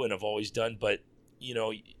do and have always done. But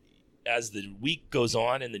as the week goes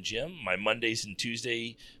on in the gym, my Mondays and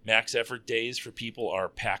Tuesday max effort days for people are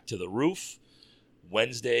packed to the roof.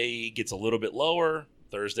 Wednesday gets a little bit lower.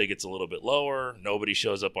 Thursday gets a little bit lower. Nobody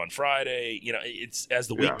shows up on Friday. It's as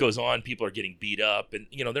the week goes on, people are getting beat up, and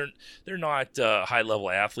they're not high level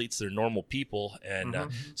athletes. They're normal people. And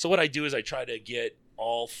so what I do is I try to get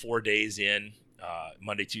all 4 days in,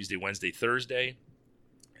 Monday, Tuesday, Wednesday, Thursday.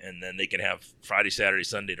 And then they can have Friday, Saturday,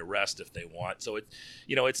 Sunday to rest if they want. So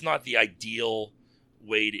it's not the ideal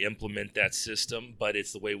way to implement that system, but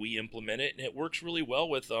it's the way we implement it, and it works really well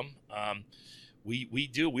with them.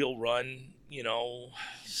 We'll run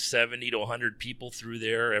 70 to 100 people through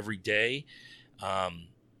there every day,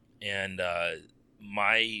 and all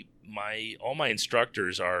my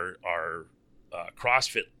instructors are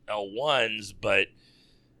CrossFit L1s, but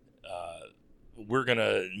we're going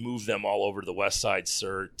to move them all over to the Westside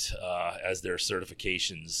Cert as their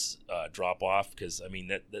certifications drop off, because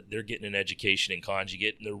that they're getting an education in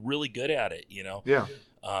conjugate, and they're really good at it.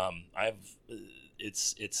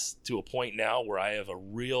 It's to a point now where I have a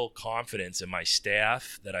real confidence in my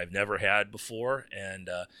staff that I've never had before, and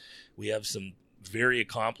we have some very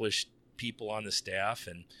accomplished people on the staff.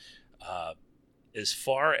 And as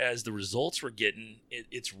far as the results we're getting,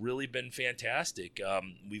 it's really been fantastic.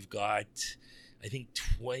 We've got, I think,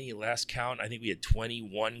 20, last count, I think we had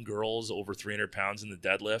 21 girls over 300 pounds in the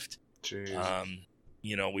deadlift. Jeez.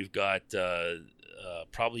 We've got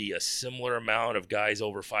probably a similar amount of guys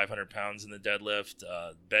over 500 pounds in the deadlift.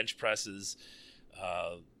 Bench presses,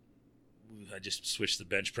 I just switched the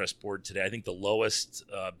bench press board today. I think the lowest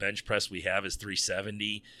bench press we have is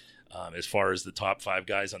 370 as far as the top 5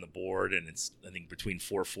 guys on the board, and it's, I think, between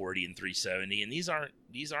 440 and 370. And these aren't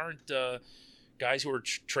guys who are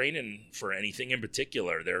training for anything in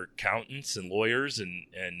particular. They're accountants and lawyers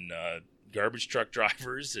and garbage truck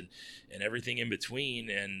drivers and everything in between.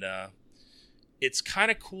 And it's kind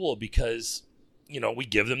of cool because, we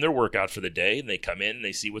give them their workout for the day, and they come in and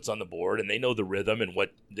they see what's on the board, and they know the rhythm, and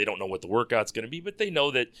they don't know what the workout's going to be, but they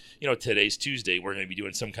know that, today's Tuesday, we're going to be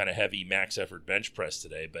doing some kind of heavy max effort bench press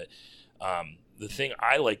today. But the thing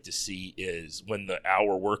I like to see is when the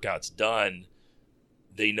hour workout's done,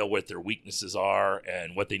 they know what their weaknesses are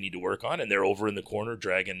and what they need to work on, and they're over in the corner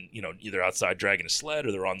dragging, either outside dragging a sled,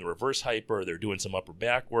 or they're on the reverse hyper, or they're doing some upper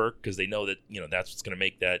back work, because they know that, that's what's going to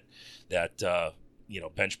make that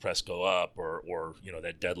bench press go up, or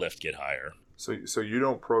that deadlift get higher. So you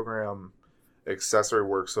don't program accessory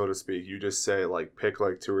work, so to speak. You just say, like, pick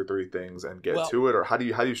like 2 or 3 things and get to it, or how do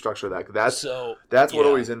you structure that? That's what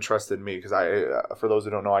always interested me, because for those who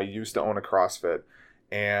don't know, I used to own a CrossFit.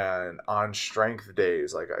 And on strength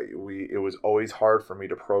days, it was always hard for me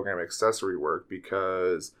to program accessory work,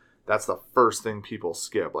 because that's the first thing people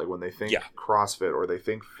skip. Like when they think CrossFit, or they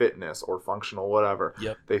think fitness or functional whatever,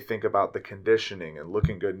 they think about the conditioning and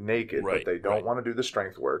looking good naked, but they don't want to do the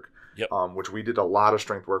strength work, which we did a lot of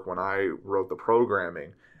strength work when I wrote the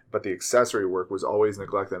programming. But the accessory work was always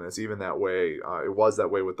neglected, and it's even that way. It was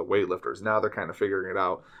that way with the weightlifters. Now they're kind of figuring it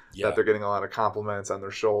out, that they're getting a lot of compliments on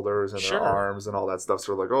their shoulders and their arms and all that stuff.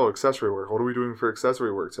 So they're like, oh, accessory work. What are we doing for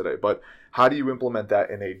accessory work today? But how do you implement that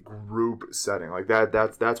in a group setting? Like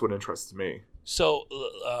that's what interests me. So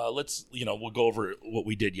let's, we'll go over what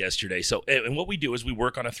we did yesterday. So, and what we do is we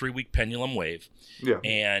work on a 3-week pendulum wave. Yeah.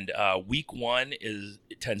 And week 1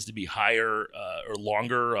 it tends to be higher or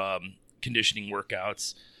longer conditioning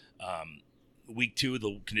workouts. Week 2,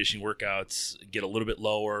 the conditioning workouts get a little bit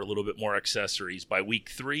lower, a little bit more accessories. By week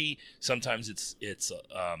 3, sometimes it's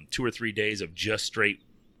 2 or 3 days of just straight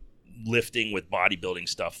lifting with bodybuilding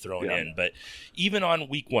stuff thrown in. But even on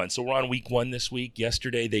week 1, so we're on week 1 this week.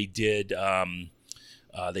 Yesterday they did a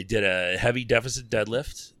heavy deficit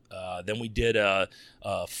deadlift. Then we did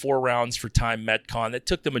 4 rounds for time Metcon. That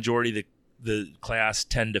took the majority of the class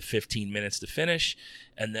 10 to 15 minutes to finish.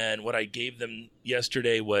 And then what I gave them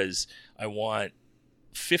yesterday was I want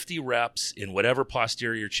 50 reps in whatever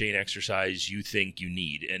posterior chain exercise you think you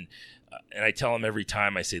need. And I tell them every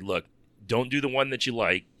time, I say, look, don't do the one that you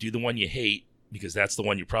like, do the one you hate, because that's the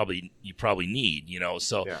one you probably need,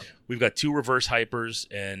 So we've got 2 reverse hypers,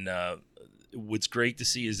 and what's great to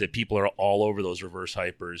see is that people are all over those reverse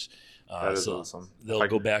hypers. That is awesome. They'll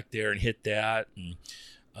go back there and hit that. And,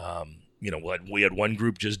 we had one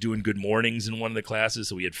group just doing good mornings in one of the classes.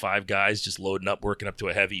 So we had 5 guys just loading up, working up to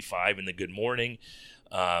a heavy 5 in the good morning.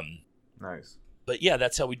 Nice. But yeah,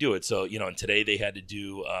 that's how we do it. So, and today they had to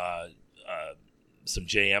do some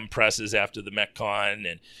JM presses after the Metcon,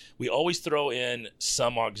 and we always throw in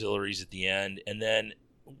some auxiliaries at the end. And then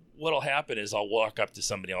what'll happen is I'll walk up to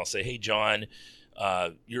somebody and I'll say, hey, John,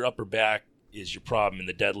 your upper back is your problem in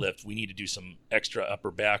the deadlift. We need to do some extra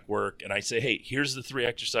upper back work. And I say, hey, here's the 3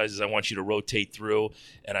 exercises I want you to rotate through,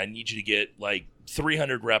 and I need you to get like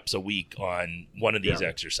 300 reps a week on one of these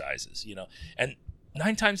exercises, and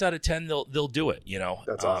 9 times out of 10, they'll do it,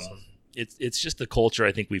 That's awesome. It's just the culture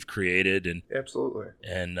I think we've created, and absolutely.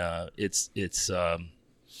 And it's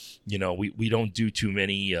we don't do too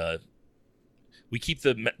many. We keep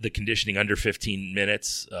the conditioning under 15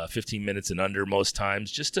 minutes and under most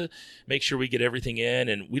times, just to make sure we get everything in,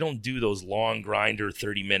 and we don't do those long grinder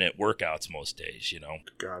 30-minute workouts most days.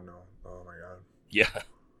 God no! Oh my God. Yeah.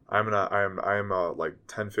 I am like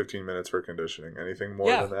 10-15 minutes for conditioning. Anything more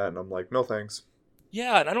than that, and I'm like, no thanks.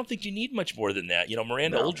 Yeah, and I don't think you need much more than that.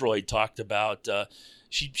 Miranda Oldroyd talked about,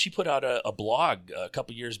 she put out a blog a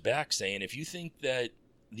couple years back saying, if you think that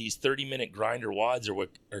these 30-minute grinder WODs are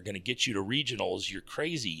what are going to get you to regionals, you're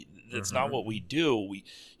crazy. That's not what we do. We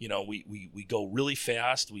go really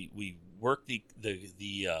fast. We work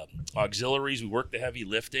the auxiliaries. We work the heavy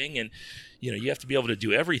lifting, and you have to be able to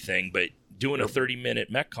do everything. But doing a 30-minute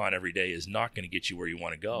Metcon every day is not going to get you where you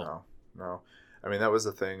want to go. No. I mean, that was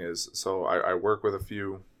the thing is, so I work with a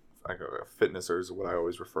few fitnessers, what I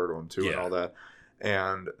always refer to them to, and all that,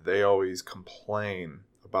 and they always complain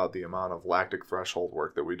about the amount of lactic threshold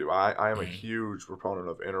work that we do. I am a huge proponent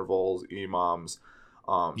of intervals, EMOMs,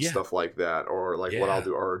 stuff like that, or like what I'll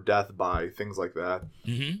do, or death by, things like that.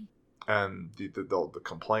 Mm-hmm. And they'll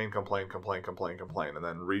complain, and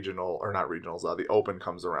then the open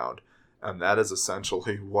comes around, and that is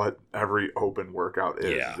essentially what every open workout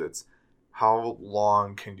is. Yeah. It's how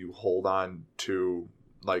long can you hold on to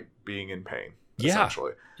like being in pain,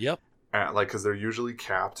 essentially. Yep. And because they're usually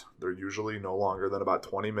capped. They're usually no longer than about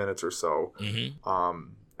 20 minutes or so. Mm-hmm.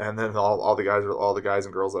 And then all the guys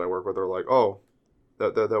and girls that I work with are like, oh,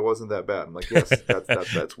 that wasn't that bad. I'm like, yes,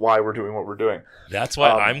 that's why we're doing what we're doing. That's why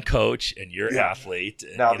I'm coach and you're athlete.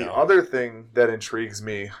 And, now, the other thing that intrigues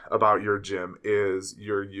me about your gym is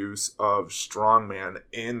your use of strongman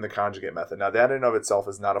in the conjugate method. Now, that in and of itself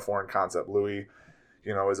is not a foreign concept. Louis,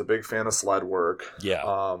 is a big fan of sled work. Yeah.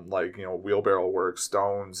 Wheelbarrow work,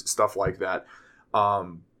 stones, stuff like that.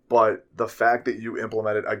 But the fact that you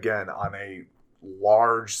implement it again on a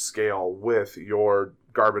large scale with your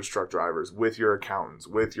garbage truck drivers, with your accountants,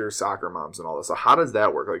 with your soccer moms and all this. So how does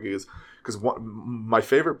that work? Like, because my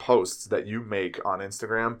favorite posts that you make on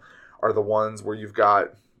Instagram are the ones where you've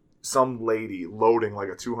got some lady loading like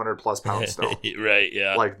a 200 plus pound stone. Right.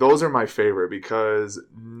 Yeah. Like those are my favorite because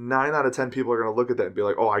 9 out of 10 people are going to look at that and be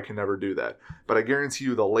like, oh, I can never do that. But I guarantee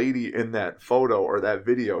you the lady in that photo or that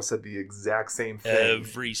video said the exact same thing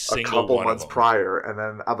every single a couple one months prior. And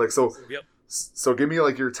then I'm like, So give me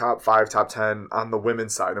like your top 5, top 10 on the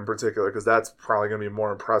women's side in particular, because that's probably going to be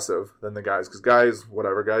more impressive than the guys. Because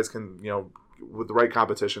guys can, with the right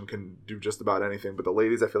competition can do just about anything. But the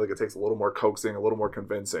ladies, I feel like it takes a little more coaxing, a little more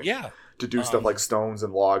convincing to do stuff like stones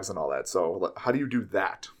and logs and all that. So how do you do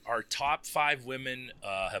that? Our top 5 women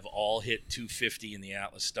have all hit 250 in the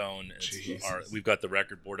Atlas Stone. We've got the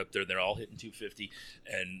record board up there. They're all hitting 250.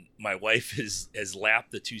 And my wife has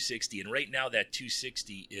lapped the 260. And right now that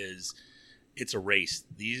 260 it's a race.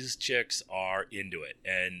 These chicks are into it.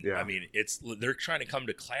 And I mean, they're trying to come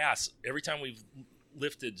to class. Every time we've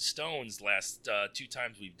lifted stones last 2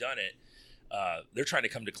 times we've done it, they're trying to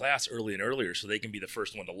come to class early and earlier so they can be the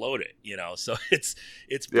first one to load it, so it's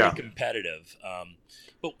pretty competitive.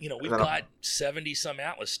 But we've got 70 some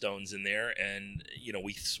Atlas stones in there, and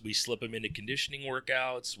we slip them into conditioning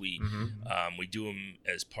workouts. We do them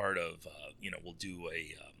as part of we'll do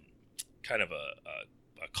a kind of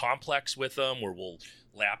a complex with them where we'll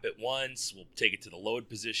lap it once, we'll take it to the load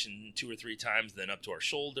position 2 or 3 times, then up to our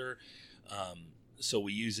shoulder. So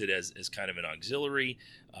we use it as kind of an auxiliary.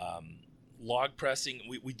 log pressing,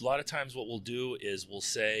 we a lot of times what we'll do is we'll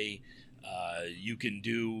say you can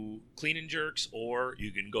do clean and jerks or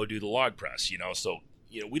you can go do the log press. So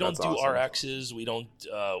we don't do awesome. RXs. We don't.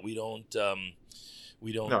 No, you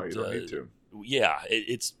don't need to. Yeah,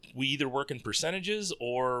 it's we either work in percentages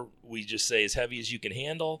or we just say as heavy as you can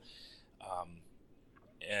handle,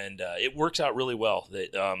 and it works out really well.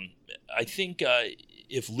 That I think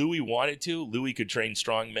if Louis wanted to, Louis could train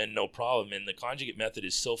strong men no problem. And the conjugate method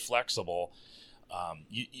is so flexible.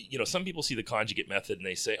 Some people see the conjugate method and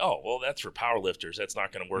they say, "Oh, well, that's for powerlifters. That's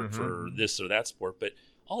not going to work for this or that sport." But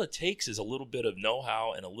all it takes is a little bit of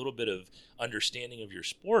know-how and a little bit of understanding of your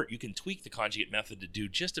sport. You can tweak the conjugate method to do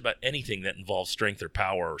just about anything that involves strength or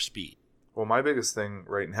power or speed. Well, my biggest thing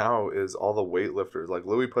right now is all the weightlifters. Like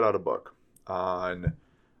Louis put out a book on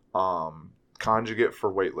conjugate for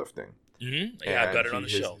weightlifting. Mm-hmm. Yeah, I've got it on the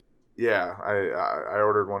shelf. Yeah, I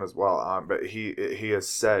ordered one as well. But he has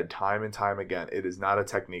said time and time again, it is not a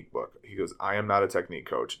technique book. He goes, I am not a technique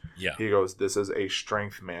coach. Yeah. He goes, this is a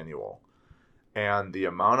strength manual. And the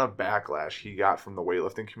amount of backlash he got from the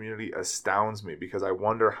weightlifting community astounds me, because I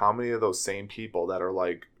wonder how many of those same people that are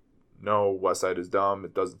like, no, Westside is dumb,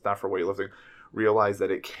 it's not for weightlifting, realize that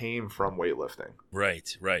it came from weightlifting.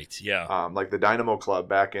 Right, yeah. Like the Dynamo Club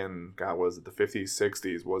back in, was it the 50s,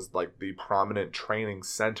 60s, was like the prominent training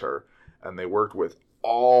center, and they worked with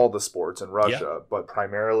all the sports in Russia, but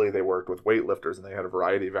primarily they worked with weightlifters, and they had a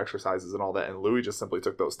variety of exercises and all that. And Louis just simply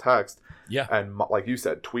took those texts, and like you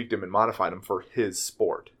said, tweaked them and modified them for his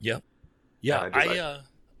sport. Yeah.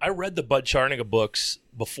 I read the Bud Charniga books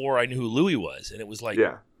before I knew who Louis was, and it was like,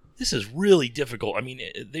 this is really difficult. I mean,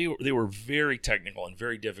 they were very technical and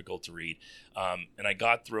very difficult to read, and I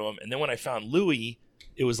got through them. And then when I found Louis,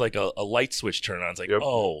 it was like a light switch turned on. It's like,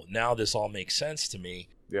 oh, now this all makes sense to me.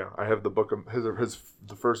 Yeah, I have the book of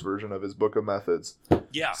the first version of his book of methods.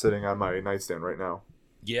 Sitting on my nightstand right now.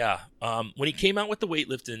 Yeah, when he came out with the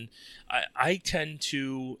weightlifting, I tend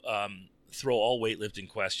to throw all weightlifting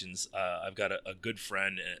questions. I've got a good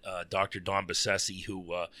friend, Dr. Don Bassesi,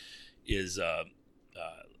 who is.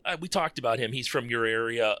 We talked about him. He's from your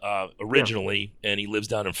area originally, and he lives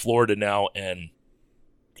down in Florida now. And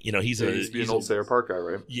he's an old Sayre Park guy,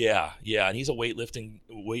 right? Yeah, and he's a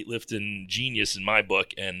weightlifting genius in my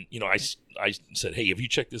book. And I said, hey, have you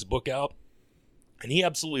checked this book out? And he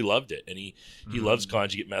absolutely loved it, and he loves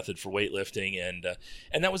conjugate method for weightlifting, and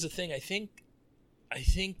that was the thing. I think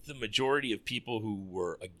the majority of people who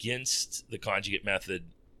were against the conjugate method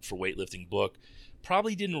for weightlifting book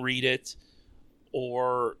probably didn't read it,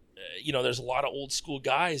 or there's a lot of old school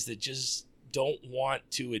guys that just don't want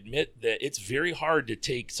to admit that it's very hard to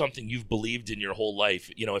take something you've believed in your whole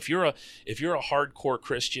life. If you're a hardcore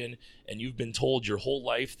Christian and you've been told your whole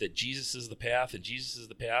life that Jesus is the path and Jesus is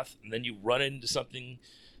the path, and then you run into something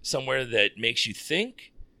somewhere that makes you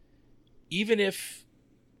think, even if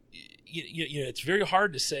it's very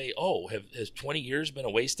hard to say, oh, has 20 years been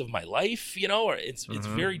a waste of my life? Or it's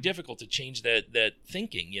very difficult to change that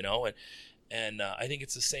thinking, And I think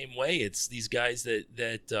it's the same way. It's these guys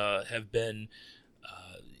that have been,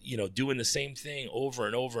 doing the same thing over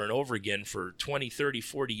and over and over again for 20, 30,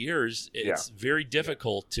 40 years. It's very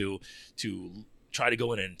difficult to try to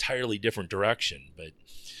go in an entirely different direction. But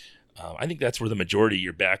I think that's where the majority of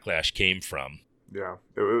your backlash came from. Yeah,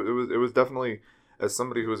 it was definitely, as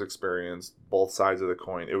somebody who's experienced both sides of the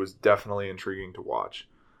coin, it was definitely intriguing to watch.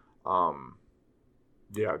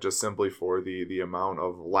 Yeah, just simply for the amount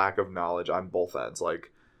of lack of knowledge on both ends.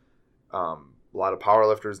 Like, a lot of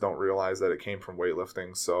powerlifters don't realize that it came from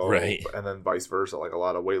weightlifting. So, right. And then vice versa. Like, a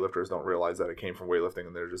lot of weightlifters don't realize that it came from weightlifting,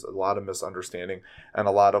 and there's just a lot of misunderstanding and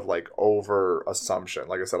a lot of over assumption.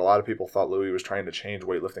 Like I said, a lot of people thought Louis was trying to change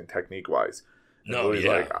weightlifting technique wise. Louis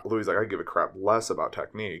like, I give a crap less about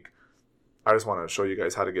technique. I just want to show you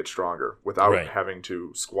guys how to get stronger without having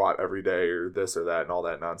to squat every day or this or that and all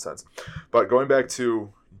that nonsense. But going back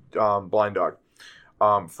to Blind Dog,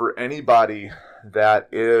 for anybody that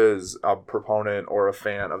is a proponent or a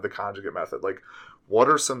fan of the conjugate method, like, what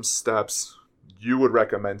are some steps you would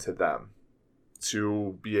recommend to them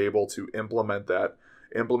to be able to implement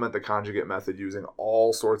the conjugate method using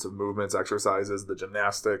all sorts of movements, exercises, the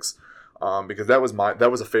gymnastics? Because that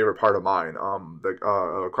was a favorite part of mine.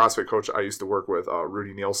 The CrossFit coach I used to work with,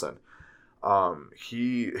 Rudy Nielsen,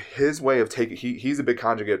 his way of taking, he's a big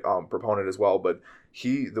conjugate proponent as well, but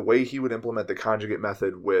the way he would implement the conjugate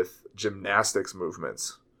method with gymnastics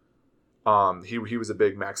movements, he was a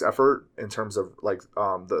big max effort in terms of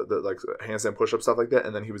the handstand push-up stuff like that,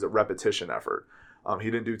 and then he was a repetition effort.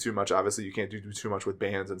 He didn't do too much. Obviously, you can't do too much with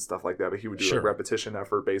bands and stuff like that, but he would do Sure. a repetition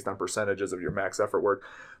effort based on percentages of your max effort work.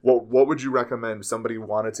 What would you recommend if somebody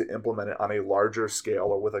wanted to implement it on a larger scale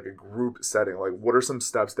or with like a group setting? Like, what are some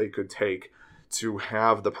steps they could take to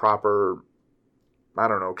have the proper, I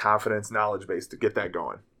don't know, confidence, knowledge base to get that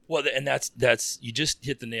going? Well, and that's you just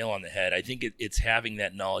hit the nail on the head. I think it's having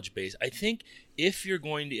that knowledge base. I think if you're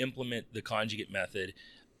going to implement the conjugate method,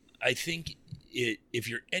 I think if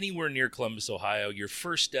you're anywhere near Columbus, Ohio, your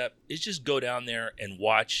first step is just go down there and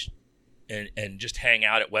watch and just hang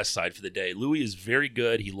out at Westside for the day. Louis is very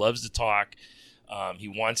good. He loves to talk. He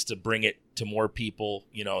wants to bring it to more people.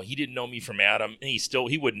 You know, he didn't know me from Adam, and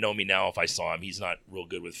he wouldn't know me now if I saw him. He's not real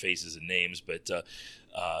good with faces and names, but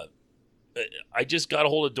I just got a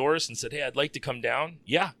hold of Doris and said, hey, I'd like to come down.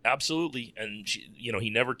 Yeah, absolutely. And she, he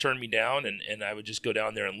never turned me down, and I would just go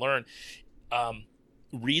down there and learn.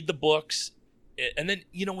 Read the books. And then,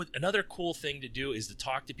 another cool thing to do is to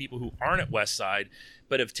talk to people who aren't at Westside,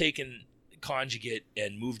 but have taken conjugate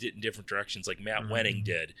and moved it in different directions, like Matt Wenning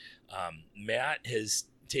did. Matt has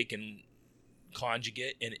taken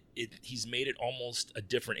conjugate and he's made it almost a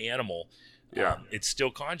different animal. Yeah. It's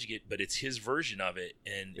still conjugate, but it's his version of it,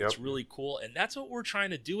 and Yep. it's really cool. And that's what we're trying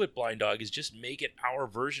to do at Blind Dog, is just make it our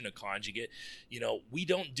version of conjugate. We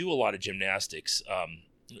don't do a lot of gymnastics.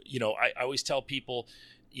 I always tell people,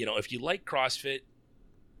 if you like CrossFit,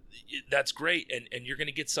 that's great, and you're going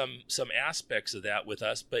to get some aspects of that with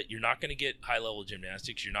us, but you're not going to get high level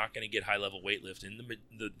gymnastics. You're not going to get high level weightlifting.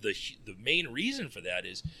 The main reason for that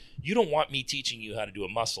is you don't want me teaching you how to do a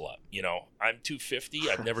muscle up. I'm 250.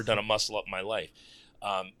 I've never done a muscle up in my life.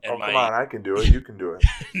 Come on, I can do it. You can do it.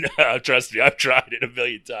 No, trust me, I've tried it a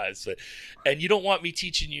million times. And you don't want me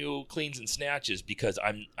teaching you cleans and snatches because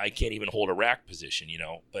I can't even hold a rack position.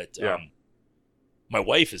 But. Yeah. My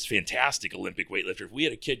wife is fantastic Olympic weightlifter. If we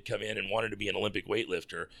had a kid come in and wanted to be an Olympic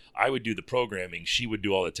weightlifter, I would do the programming. She would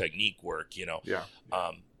do all the technique work, Yeah.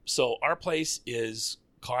 So our place is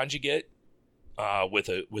conjugate with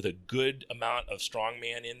a good amount of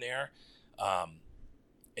strongman in there.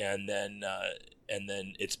 And then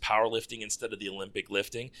it's powerlifting instead of the Olympic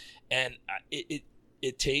lifting. And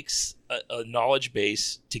it takes a knowledge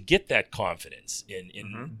base to get that confidence in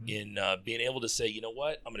being able to say, you know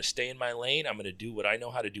what, I'm going to stay in my lane. I'm going to do what I know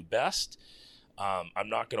how to do best. I'm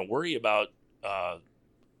not going to worry about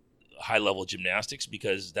high level gymnastics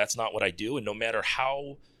because that's not what I do. And no matter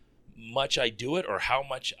how much I do it or how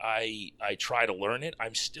much I try to learn it,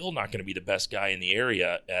 I'm still not going to be the best guy in the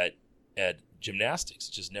area at gymnastics.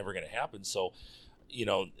 It's just never going to happen. So,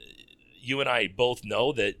 you and I both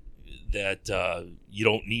know that you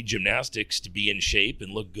don't need gymnastics to be in shape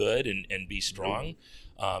and look good and be strong.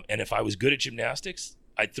 And if I was good at gymnastics,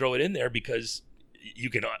 I'd throw it in there because you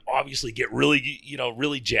can obviously get really,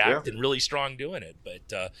 really jacked and really strong doing it.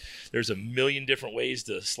 But there's a million different ways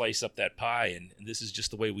to slice up that pie. And this is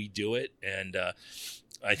just the way we do it. And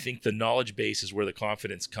I think the knowledge base is where the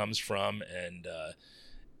confidence comes from.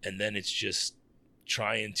 And then it's just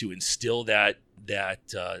trying to instill that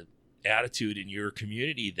attitude in your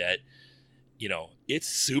community that, it's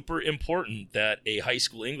super important that a high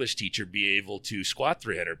school English teacher be able to squat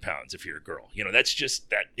 300 pounds if you're a girl. That's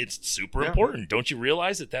just that it's super important. Don't you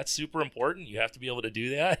realize that that's super important? You have to be able to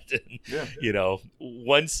do that. And,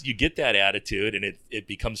 once you get that attitude and it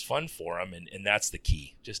becomes fun for them, and that's the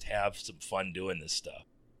key. Just have some fun doing this stuff.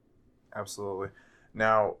 Absolutely.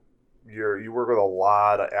 Now, you work with a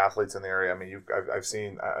lot of athletes in the area. I mean, I've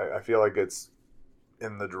seen. I feel like it's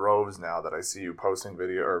in the droves now that I see you posting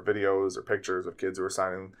videos or pictures of kids who are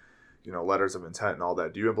signing, letters of intent and all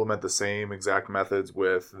that. Do you implement the same exact methods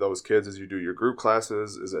with those kids as you do your group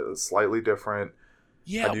classes? Is it slightly different?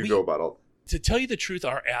 Yeah. How do you go about it? To tell you the truth,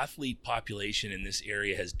 our athlete population in this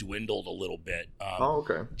area has dwindled a little bit.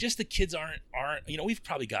 Okay. Just the kids aren't. We've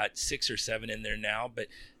probably got 6 or 7 in there now, but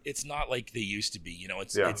it's not like they used to be.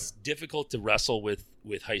 It's difficult to wrestle with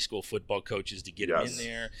high school football coaches to get them in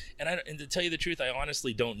there. And to tell you the truth, I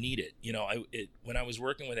honestly don't need it. When I was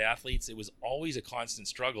working with athletes, it was always a constant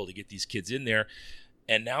struggle to get these kids in there.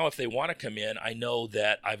 And now if they want to come in, I know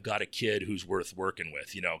that I've got a kid who's worth working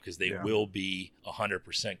with, because they will be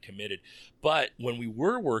 100% committed. But when we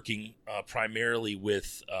were working primarily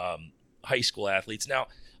with high school athletes, now,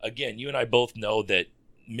 again, you and I both know that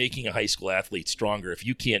making a high school athlete stronger, if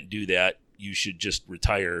you can't do that, you should just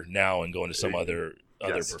retire now and go into some other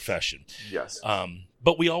profession. Yes.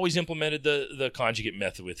 But we always implemented the conjugate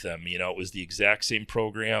method with them. It was the exact same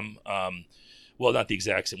program. Well, not the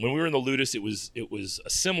exact same. When we were in the Ludus, it was a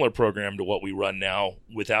similar program to what we run now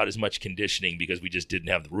without as much conditioning because we just didn't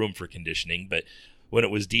have the room for conditioning. But when it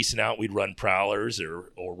was decent out, we'd run prowlers or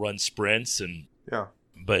run sprints. And Yeah.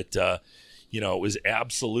 But, it was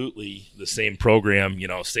absolutely the same program,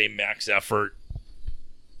 same max effort,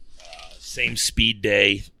 same speed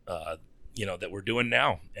day, that we're doing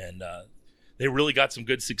now. And they really got some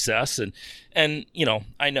good success. And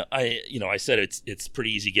I said it's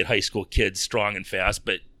pretty easy to get high school kids strong and fast,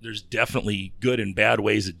 but there's definitely good and bad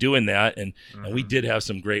ways of doing that. And we did have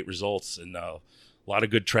some great results, and a lot of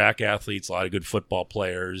good track athletes, a lot of good football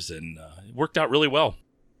players, and it worked out really well.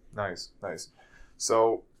 Nice.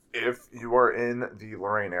 So if you are in the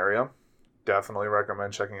Lorain area, definitely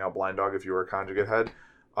recommend checking out Blind Dog if you are a conjugate head.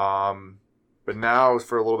 But now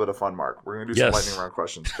for a little bit of fun, Mark. We're going to do some lightning round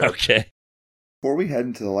questions. Okay. Before we head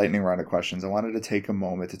into the lightning round of questions, I wanted to take a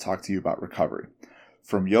moment to talk to you about recovery.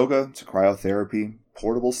 From yoga to cryotherapy,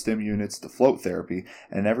 portable stim units to float therapy,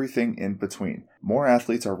 and everything in between, more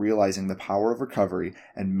athletes are realizing the power of recovery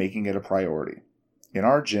and making it a priority. In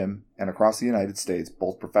our gym and across the United States,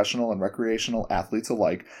 both professional and recreational athletes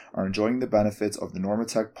alike are enjoying the benefits of the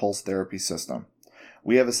Normatec Pulse Therapy system.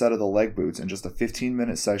 We have a set of the leg boots, and just a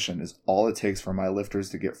 15-minute session is all it takes for my lifters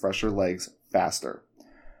to get fresher legs faster.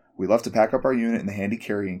 We love to pack up our unit in the handy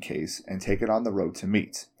carrying case and take it on the road to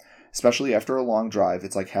meets. Especially after a long drive,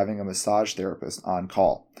 it's like having a massage therapist on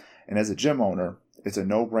call. And as a gym owner, it's a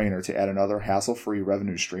no-brainer to add another hassle-free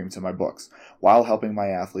revenue stream to my books, while helping my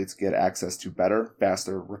athletes get access to better,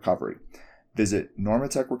 faster recovery. Visit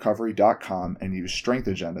NormatecRecovery.com and use Strength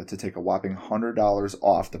Agenda to take a whopping $100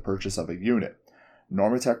 off the purchase of a unit.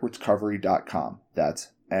 NormatecRecovery.com. That's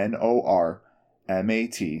NORMATEC.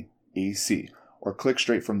 Or click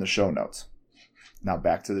straight from the show notes. Now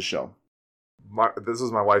back to the show. This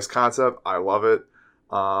is my wife's concept. I love it.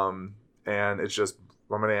 And it's just,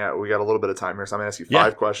 we got a little bit of time here, so I'm going to ask you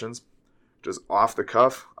 5 questions, just off the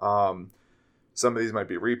cuff. Some of these might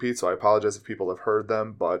be repeats, so I apologize if people have heard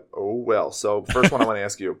them, but oh well. So first one I want to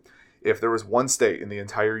ask you, if there was one state in the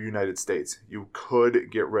entire United States you could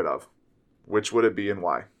get rid of, which would it be and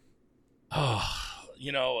why? Oh,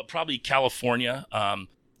 probably California. I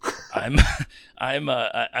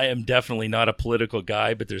am definitely not a political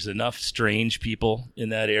guy, but there's enough strange people in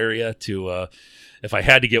that area to, if I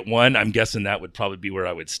had to get one, I'm guessing that would probably be where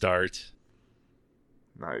I would start.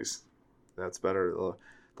 Nice. That's better.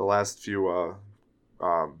 The last few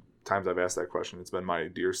times I've asked that question, it's been my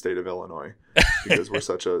dear state of Illinois, because we're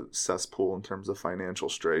such a cesspool in terms of financial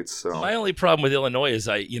straits. So my only problem with Illinois is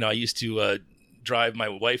I used to drive. My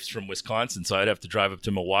wife's from Wisconsin, so I'd have to drive up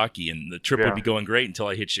to Milwaukee, and the trip would be going great until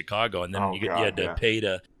I hit Chicago, and then you had to pay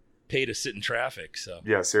to sit in traffic. So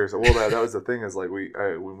yeah, seriously. Well, that was the thing, is like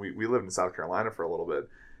when we lived in South Carolina for a little bit,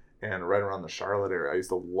 and right around the Charlotte area, I used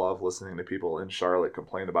to love listening to people in Charlotte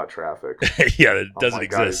complain about traffic. Yeah, it doesn't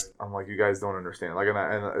exist. I'm like, you guys don't understand. Like,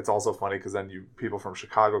 and it's also funny because then people from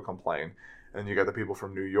Chicago complain, and you got the people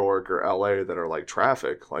from New York or LA that are like,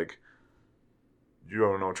 traffic, like, you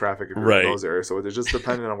don't know traffic if you're in those areas. So it's just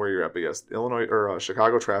depending on where you're at. But yes, Illinois or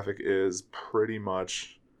Chicago traffic is pretty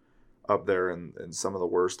much up there in some of the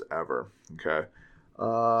worst ever. Okay.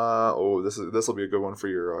 This will be a good one for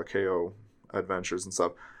your KO adventures and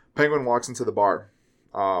stuff. Penguin walks into the bar,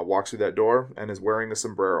 walks through that door, and is wearing a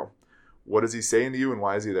sombrero. What is he saying to you, and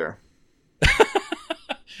why is he there?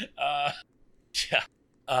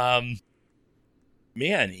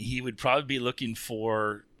 Man, he would probably be looking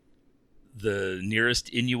for the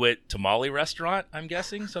nearest Inuit tamale restaurant, I'm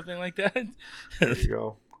guessing, something like that. There you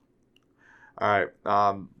go. All right,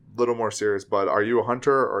 little more serious, but are you a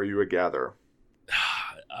hunter or are you a gatherer?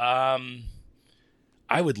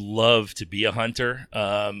 I would love to be a hunter.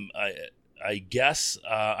 I guess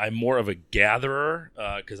I'm more of a gatherer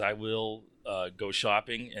because I will go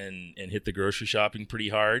shopping and hit the grocery shopping pretty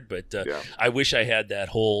hard. But I wish I had that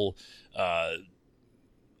whole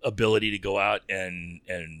ability to go out and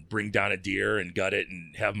bring down a deer and gut it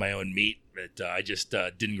and have my own meat. But I just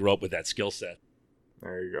didn't grow up with that skill set.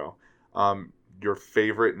 There you go. Your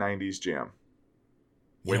favorite 90s jam?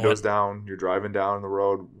 Windows down, you're driving down the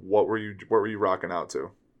road. What were you rocking out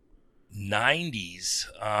to? 90s.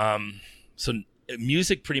 So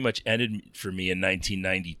music pretty much ended for me in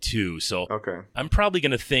 1992. So okay. I'm probably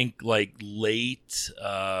going to think like late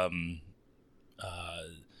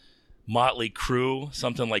Motley Crue,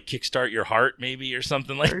 something like Kickstart Your Heart maybe, or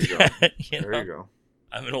something like that. There you go.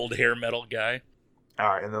 I'm an old hair metal guy. All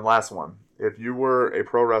right, and then last one. If you were a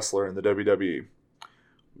pro wrestler in the WWE,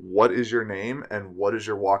 what is your name and what is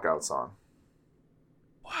your walkout song?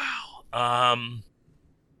 Wow.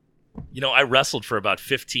 I wrestled for about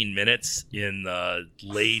 15 minutes in the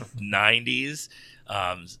late 90s.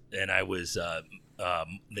 And I was,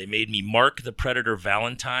 they made me Mark the Predator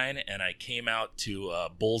Valentine, and I came out to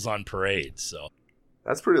Bulls on Parade. So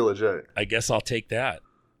That's pretty legit. I guess I'll take that.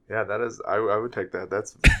 Yeah, that is. I would take that.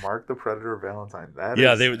 That's Mark the Predator Valentine.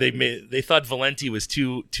 They thought Valenti was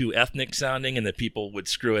too ethnic sounding, and that people would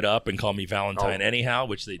screw it up and call me Valentine anyhow.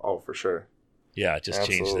 Which they for sure. Yeah, just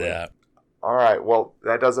change that. All right, well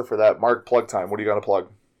that does it for that. Mark, plug time. What are you gonna plug?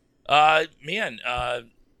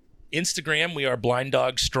 Instagram, we are Blind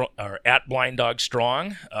Dog Strong, or at Blind Dog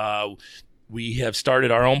Strong. We have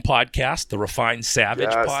started our own podcast, the Refined Savage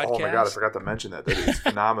podcast. Oh my God, I forgot to mention that. That is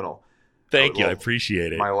phenomenal. Thank you, I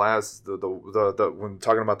appreciate it. My last, the when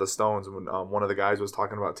talking about the Stones, when one of the guys was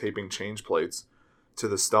talking about taping change plates to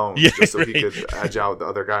the Stones just so he could edge out the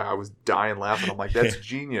other guy, I was dying laughing. I'm like, that's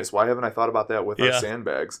genius. Why haven't I thought about that with our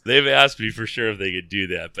sandbags? They've asked me for sure if they could do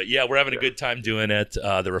that. But yeah, we're having a good time doing it.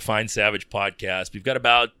 The Refined Savage podcast. We've got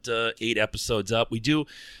about 8 episodes up. We do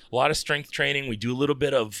a lot of strength training. We do a little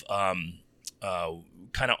bit of kind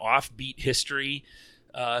of offbeat history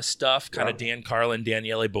stuff, kind of Dan Carlin,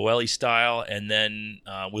 Daniele Boelli style, and then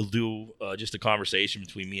we'll do just a conversation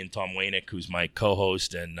between me and Tom Waynick, who's my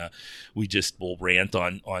co-host, and we just will rant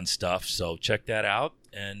on stuff. So check that out.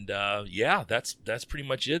 And that's pretty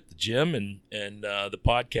much it. The gym and the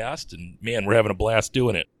podcast, and man, we're having a blast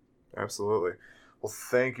doing it. Absolutely. Well,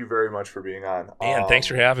 thank you very much for being on. And thanks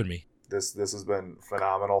for having me. This has been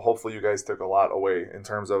phenomenal. Hopefully, you guys took a lot away in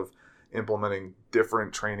terms of implementing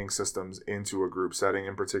different training systems into a group setting.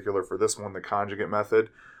 In particular for this one, the conjugate method.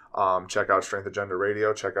 Check out Strength Agenda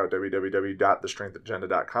Radio. Check out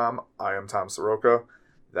www.thestrengthagenda.com. I am Tom Soroka.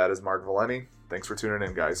 That is Mark Valenti. Thanks for tuning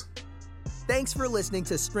in, guys. Thanks for listening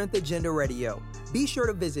to Strength Agenda Radio. Be sure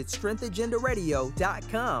to visit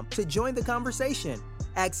strengthagendaradio.com to join the conversation,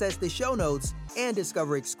 access the show notes, and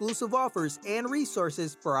discover exclusive offers and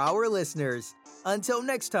resources for our listeners. Until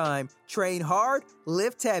next time, train hard,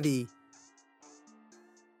 lift heavy.